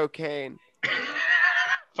 doing cocaine.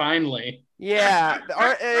 Finally. Yeah,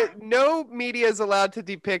 no media is allowed to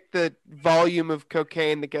depict the volume of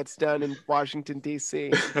cocaine that gets done in Washington D.C.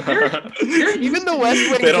 Even the West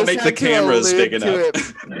Wing. They don't just make the had to cameras allude big to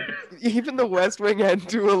enough. it. Even the West Wing had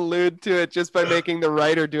to allude to it just by making the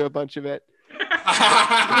writer do a bunch of it.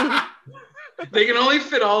 They can only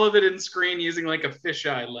fit all of it in screen using like a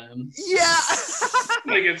fisheye lens. Yeah.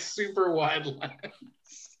 Like it's super wide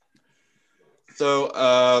lens. So,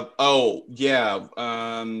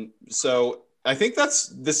 so I think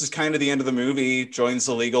this is kind of the end of the movie. Joins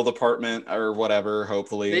the legal department or whatever,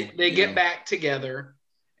 hopefully. They you get know. back together.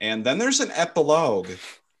 And then there's an epilogue.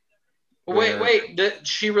 Wait,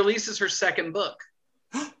 she releases her second book.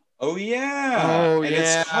 Oh, yeah. Oh, and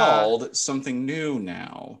yeah. it's called something new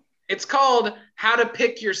now. It's called How to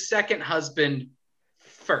Pick Your Second Husband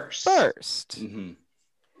First. Mhm.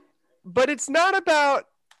 But it's not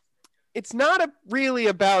really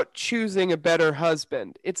about choosing a better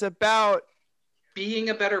husband. It's about Being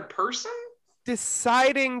a better person?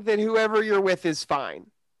 deciding that whoever you're with is fine.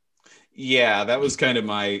 Yeah, that was kind of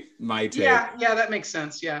my take. Yeah, that makes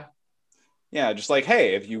sense. Yeah. Yeah, just like,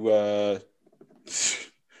 hey, have you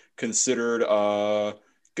considered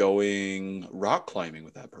going rock climbing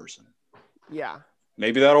with that person? Yeah.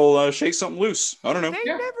 Maybe that'll shake something loose. I don't know. They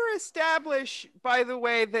Yeah. never establish, by the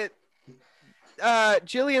way, that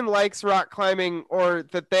Jillian likes rock climbing or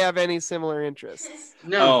that they have any similar interests.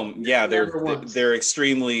 No. Yeah, never once. they're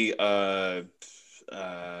extremely I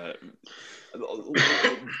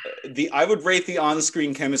would rate the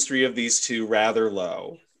on-screen chemistry of these two rather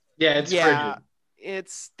low. Yeah, it's Yeah. frigid.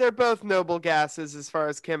 They're both noble gases as far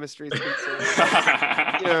as chemistry is concerned.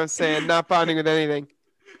 You know what I'm saying? Not bonding with anything.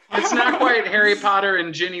 It's not quite Harry Potter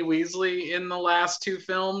and Ginny Weasley in the last two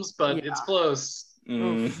films, but Yeah. it's close.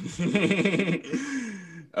 Mm.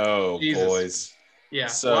 Oh, Jesus. boys. Yeah,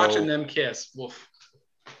 So- watching them kiss. Woof.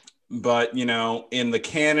 But, in the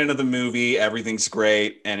canon of the movie, everything's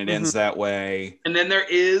great, and it ends that way. And then there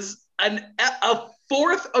is a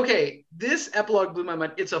fourth. Okay, this epilogue blew my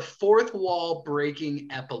mind. It's a fourth wall breaking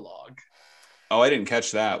epilogue. Oh, I didn't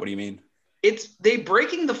catch that. What do you mean? They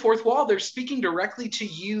breaking the fourth wall. They're speaking directly to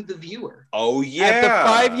you, the viewer. Oh, yeah. At the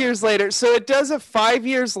 5 years later. So it does a 5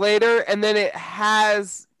 years later, and then it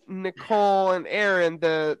has Nicole and Aaron,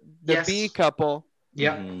 the Yes. B couple,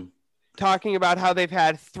 Yeah. Mhm. talking about how they've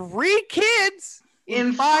had 3 kids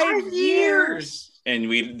In 5 years. And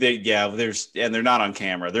they're not on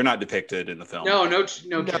camera. They're not depicted in the film. No No, kids.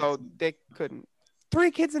 they couldn't. 3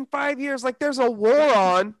 kids in 5 years. Like there's a war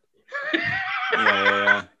on.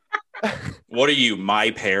 Yeah. What are you,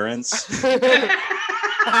 my parents?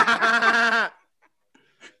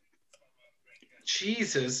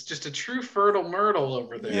 Jesus, just a true fertile myrtle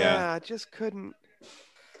over there. Yeah. I just couldn't.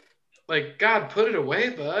 Like, God, put it away,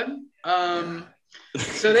 bud.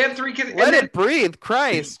 So they have 3 kids. Let it breathe,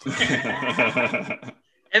 Christ.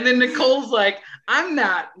 And then Nicole's like, I'm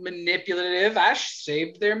not manipulative. I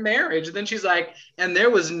saved their marriage. And then she's like, and there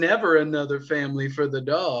was never another family for the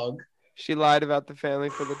dog. She lied about the family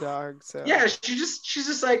for the dog. So Yeah, she's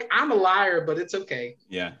just like, I'm a liar, but it's okay.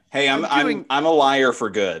 Yeah. Hey, I'm doing- I'm a liar for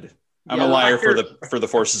good. I'm Yeah, a liar for liar. the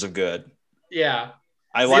forces of good. Yeah.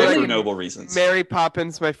 I lie Really? for noble reasons. Mary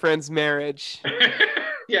Poppins, my friend's marriage.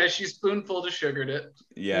 Yeah, she spoonful to sugared it.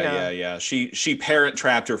 Yeah. She parent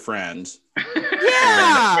trapped her friend.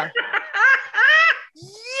 Yeah.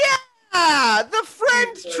 Yeah. The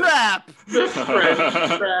friend trap. The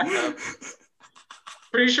friend trap.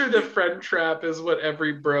 Pretty sure the friend trap is what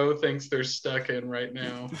every bro thinks they're stuck in right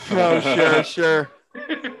now. Oh, sure.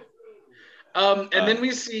 And then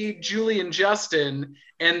we see Julie and Justin,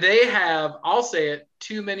 and they have, I'll say it,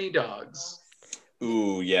 too many dogs.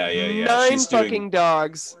 Ooh, yeah. 9 fucking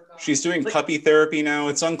dogs. She's doing puppy therapy now.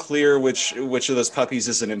 It's unclear which of those puppies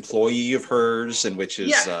is an employee of hers and which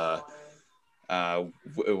is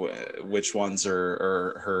which ones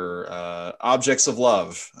are her objects of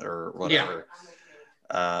love or whatever.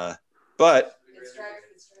 But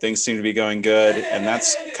things seem to be going good, and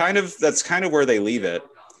that's kind of where they leave it.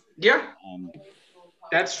 Yeah,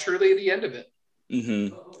 that's truly the end of it.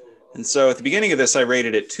 Mm-hmm. And so at the beginning of this, I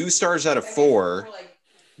rated it 2 stars out of 4.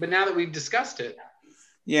 But now that we've discussed it,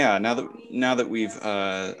 yeah, now that we've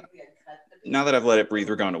now that I've let it breathe,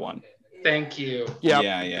 we're going to 1. thank you. Yep.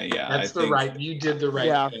 Yeah. You did the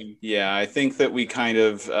right thing. Yeah, I think that we kind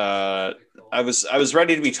of I was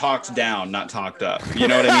ready to be talked down, not talked up. You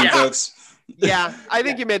know what I mean, folks? Yeah, I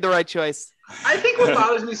think you made the right choice. I think what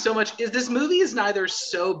bothers me so much is this movie is neither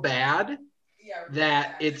so bad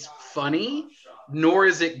that it's funny, nor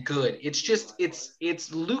is it good. It's just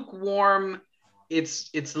it's lukewarm,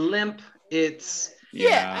 it's limp, it's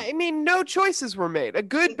Yeah, I mean, no choices were made. A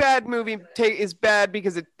good bad movie is bad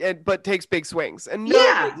because but takes big swings, and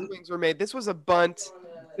no big swings were made. This was a bunt.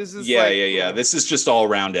 This is yeah. This is just all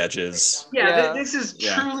round edges. Yeah. This is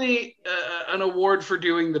truly an award for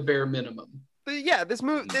doing the bare minimum. But yeah, this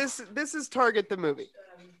is Target the movie.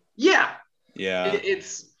 Yeah.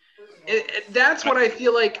 It's that's what I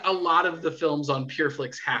feel like a lot of the films on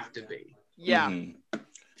PureFlix have to be. Yeah. Mm-hmm.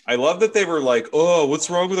 I love that they were like, "Oh, what's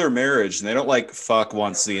wrong with our marriage?" And they don't like fuck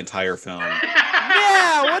once the entire film.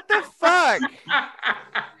 Yeah, what the fuck?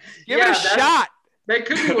 Give it a shot. That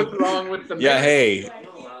could be what's wrong with the Yeah, marriage. hey.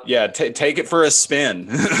 Yeah, take it for a spin.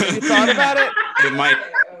 You thought about it?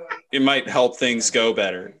 It might help things go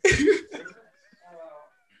better.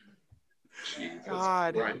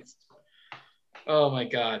 God. Christ. Oh my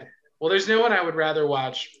God. Well, there's no one I would rather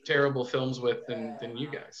watch terrible films with than you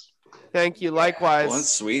guys. Thank you. Likewise. Well,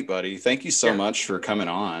 that's sweet, buddy. Thank you so much for coming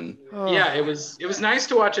on. Oh. Yeah, it was nice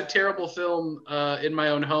to watch a terrible film in my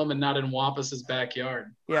own home and not in Wampus's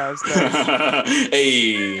backyard. Yeah, it was nice.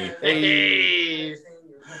 Hey.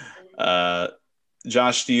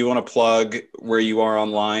 Josh, do you want to plug where you are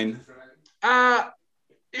online?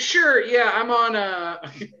 Sure. Yeah, I'm on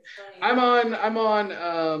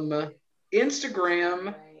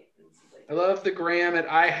Instagram. I love the gram at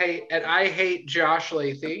I hate Josh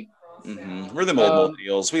Lathy. Mm-hmm. We're the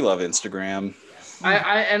millennials. We love Instagram.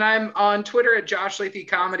 I'm on Twitter at Josh Lathy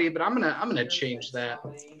Comedy, but I'm gonna change that.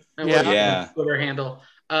 Yeah. Twitter handle.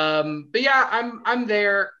 But yeah, I'm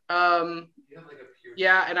there.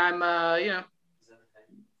 Yeah, and I'm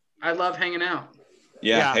I love hanging out.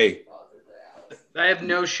 Yeah. Hey. I have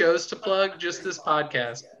no shows to plug, just this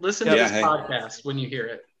podcast. Listen to this podcast when you hear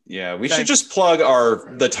it. Yeah, we should just plug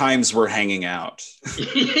the times we're hanging out.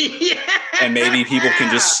 Yeah. And maybe people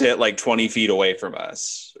can just sit like 20 feet away from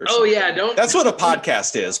us. Oh yeah, That's what a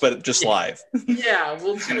podcast is, but just live. Yeah,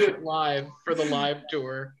 we'll do it live for the live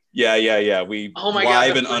tour. Yeah. We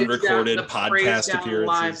live and unrecorded podcast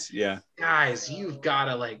appearances. Live. Yeah. Guys, you've got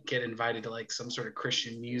to get invited to some sort of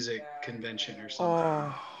Christian music convention or something.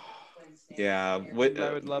 Oh. Yeah, I would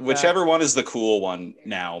love whichever that. one is the cool one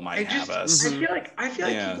now might have us. I feel like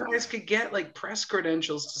you guys could get press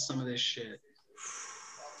credentials to some of this shit.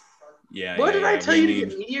 Yeah. What did I tell you to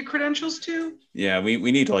get media credentials to? Yeah, we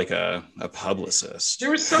need a publicist.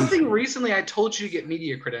 There was something recently I told you to get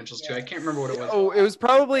media credentials to. I can't remember what it was. Oh, it was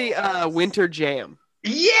probably Winter Jam.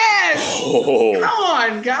 Yes! Oh. Come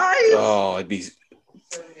on, guys! Oh, it'd be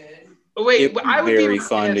I would very be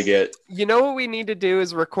fun to get. You know what we need to do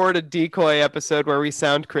is record a decoy episode where we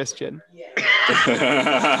sound Christian. Yeah.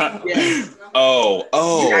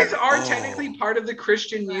 Oh. You guys are technically part of the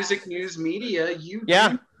Christian music news media. You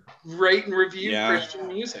do rate and review Christian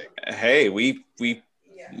music. Hey, we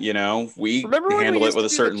handle it with a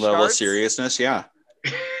certain level of seriousness. Yeah.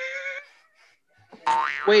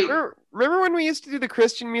 Wait. Remember when we used to do the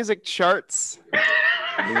Christian music charts?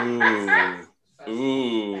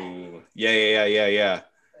 Ooh. Yeah.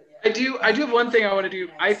 I do have one thing I want to do.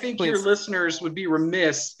 I think your Please. listeners would be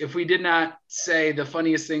remiss if we did not say the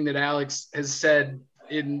funniest thing that Alex has said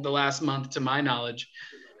in the last month, to my knowledge.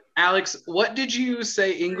 Alex, what did you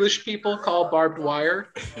say English people call barbed wire?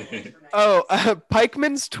 Oh,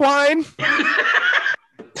 pikeman's twine.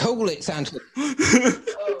 Hold it, Santa.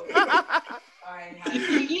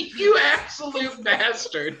 You absolute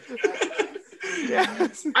bastard.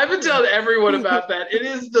 Yes. I've been telling everyone about that. It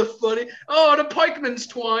is the funny. Oh, the pikeman's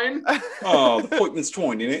twine. Oh, the pikeman's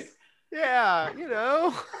twine, isn't it? Yeah, you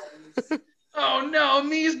know. Oh no,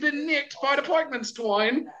 me's been nicked by the pikeman's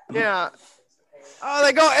twine. Yeah. Oh,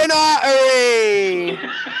 they got an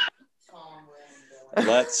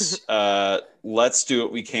artery. Let's do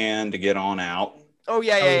what we can to get on out. Oh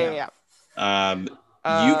yeah.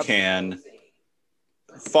 You can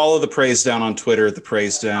follow the Praise Down on Twitter at the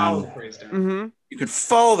Praise Down. Mm-hmm. You can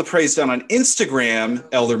follow the Praise Down on Instagram,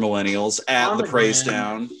 Elder Millennials, at the Praise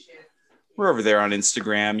Down. We're over there on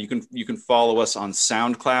Instagram. You can follow us on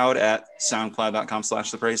SoundCloud at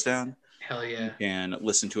soundcloud.com/thepraisedown. Hell yeah. You can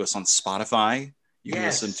listen to us on Spotify. You can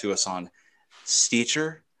listen to us on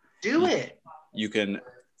Stitcher. Do it. You can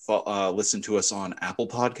listen to us on Apple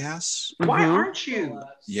Podcasts. Why aren't you?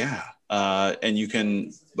 Yeah. And you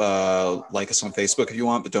can like us on Facebook if you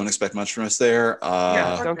want, but don't expect much from us there.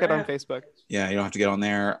 Don't get on Facebook. Yeah, you don't have to get on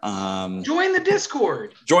there. Join the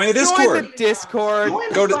Discord. Join the Discord. Join the Discord.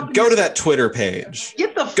 Go to that Twitter page.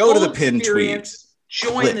 Get the Go to full the pinned tweet. experience.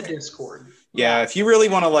 Join the Discord. Yeah, if you really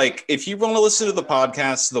want to if you want to listen to the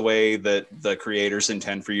podcast the way that the creators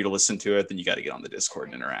intend for you to listen to it, then you got to get on the Discord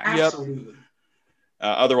and interact. Absolutely.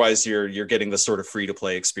 Otherwise, you're getting the sort of free to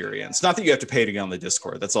play experience. Not that you have to pay to get on the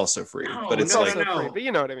Discord; that's also free. But it's free, but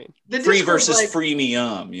you know what I mean. The free Discord's versus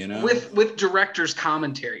freemium. You know, with director's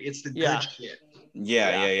commentary. It's the good shit.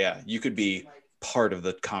 Yeah. You could be part of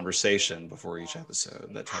the conversation before each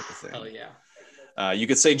episode, that type of thing. Hell yeah. You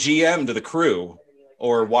could say GM to the crew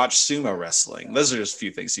or watch sumo wrestling. Those are just a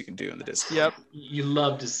few things you can do in the Discord. Yep. You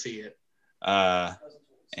love to see it.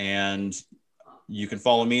 And you can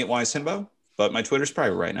follow me at Wise Himbo, but my Twitter's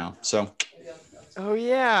private right now. So. Oh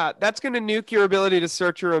yeah, that's gonna nuke your ability to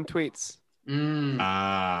search your own tweets.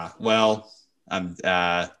 Well,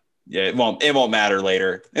 it won't matter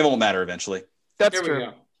later. It won't matter eventually. That's Here true. we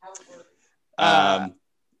go.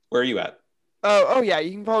 Where are you at? Oh yeah,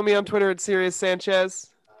 you can follow me on Twitter at Sirius Sanchez.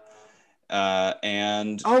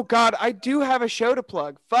 And oh god, I do have a show to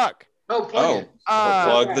plug. Fuck. Plug it.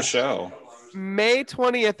 Plug the show. May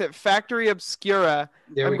 20th at Factory Obscura.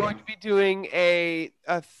 I'm going to be doing a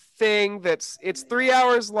thing it's 3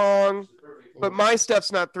 hours long, but my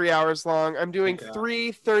stuff's not 3 hours long. I'm doing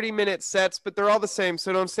 3 30-minute sets, but they're all the same,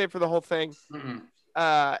 so don't stay for the whole thing.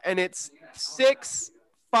 And it's 6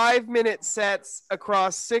 5-minute sets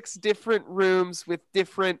across 6 different rooms with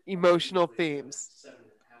different emotional themes.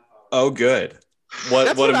 Oh, good.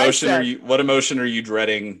 What emotion are you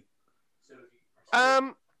dreading?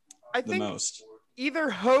 I think most? Either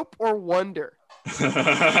hope or wonder.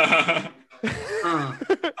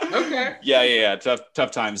 Okay. Yeah.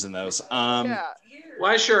 Tough times in those. Yeah. Well,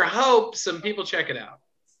 I sure hope some people check it out.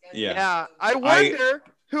 Yeah. I wonder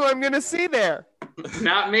who I'm gonna see there.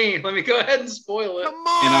 Not me. Let me go ahead and spoil it. Come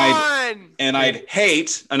on. And I'd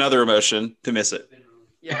hate another emotion to miss it.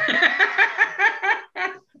 Yeah.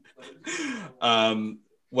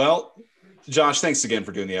 Well, Josh, thanks again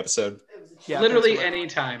for doing the episode. Yeah, literally any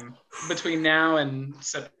time between now and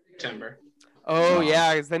September. Oh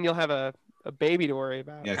yeah, because then you'll have a baby to worry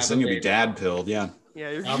about. Yeah, because then you'll be dad pilled. Yeah.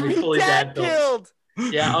 Yeah, I'll be fully dad pilled. pilled.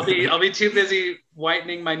 Yeah, I'll be too busy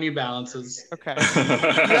whitening my New Balances. Okay.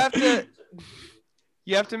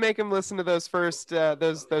 You have to make him listen to those first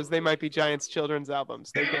those They Might Be Giants children's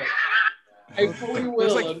albums. They're good. I fully will.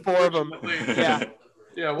 There's like 4 of them. Yeah.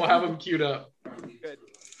 Yeah, we'll have them queued up. Good.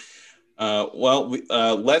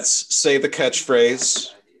 Let's say the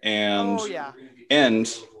catchphrase and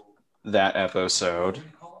end that episode.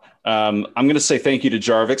 I'm going to say thank you to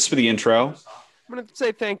Jarvix for the intro. I'm going to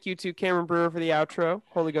say thank you to Cameron Brewer for the outro.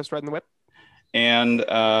 Holy Ghost Riding the Whip. And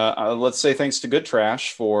let's say thanks to Good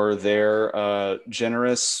Trash for their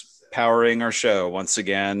generous powering our show once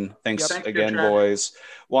again. Thanks again, boys.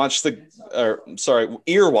 Ear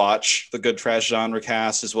watch the Good Trash Genre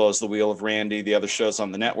Cast, as well as the Wheel of Randy, the other shows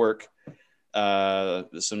on the network.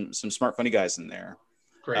 Some smart, funny guys in there.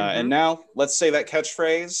 Great. And now let's say that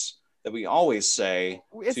catchphrase that we always say.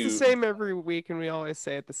 It's the same every week, and we always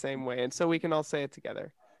say it the same way, and so we can all say it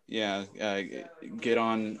together. Yeah, get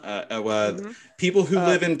on. People who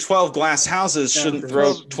live in 12 glass houses shouldn't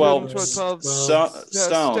throw 12 stones.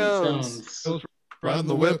 riding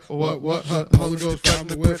the whip. What? Holy Ghost riding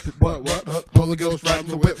the whip. What? Holy Ghost riding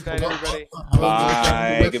the whip. Good night, everybody.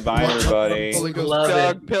 Bye. Goodbye, everybody. Holy Ghost. Love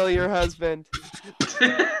Doug, pill your husband.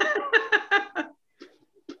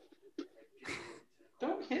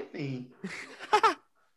 Don't hit me.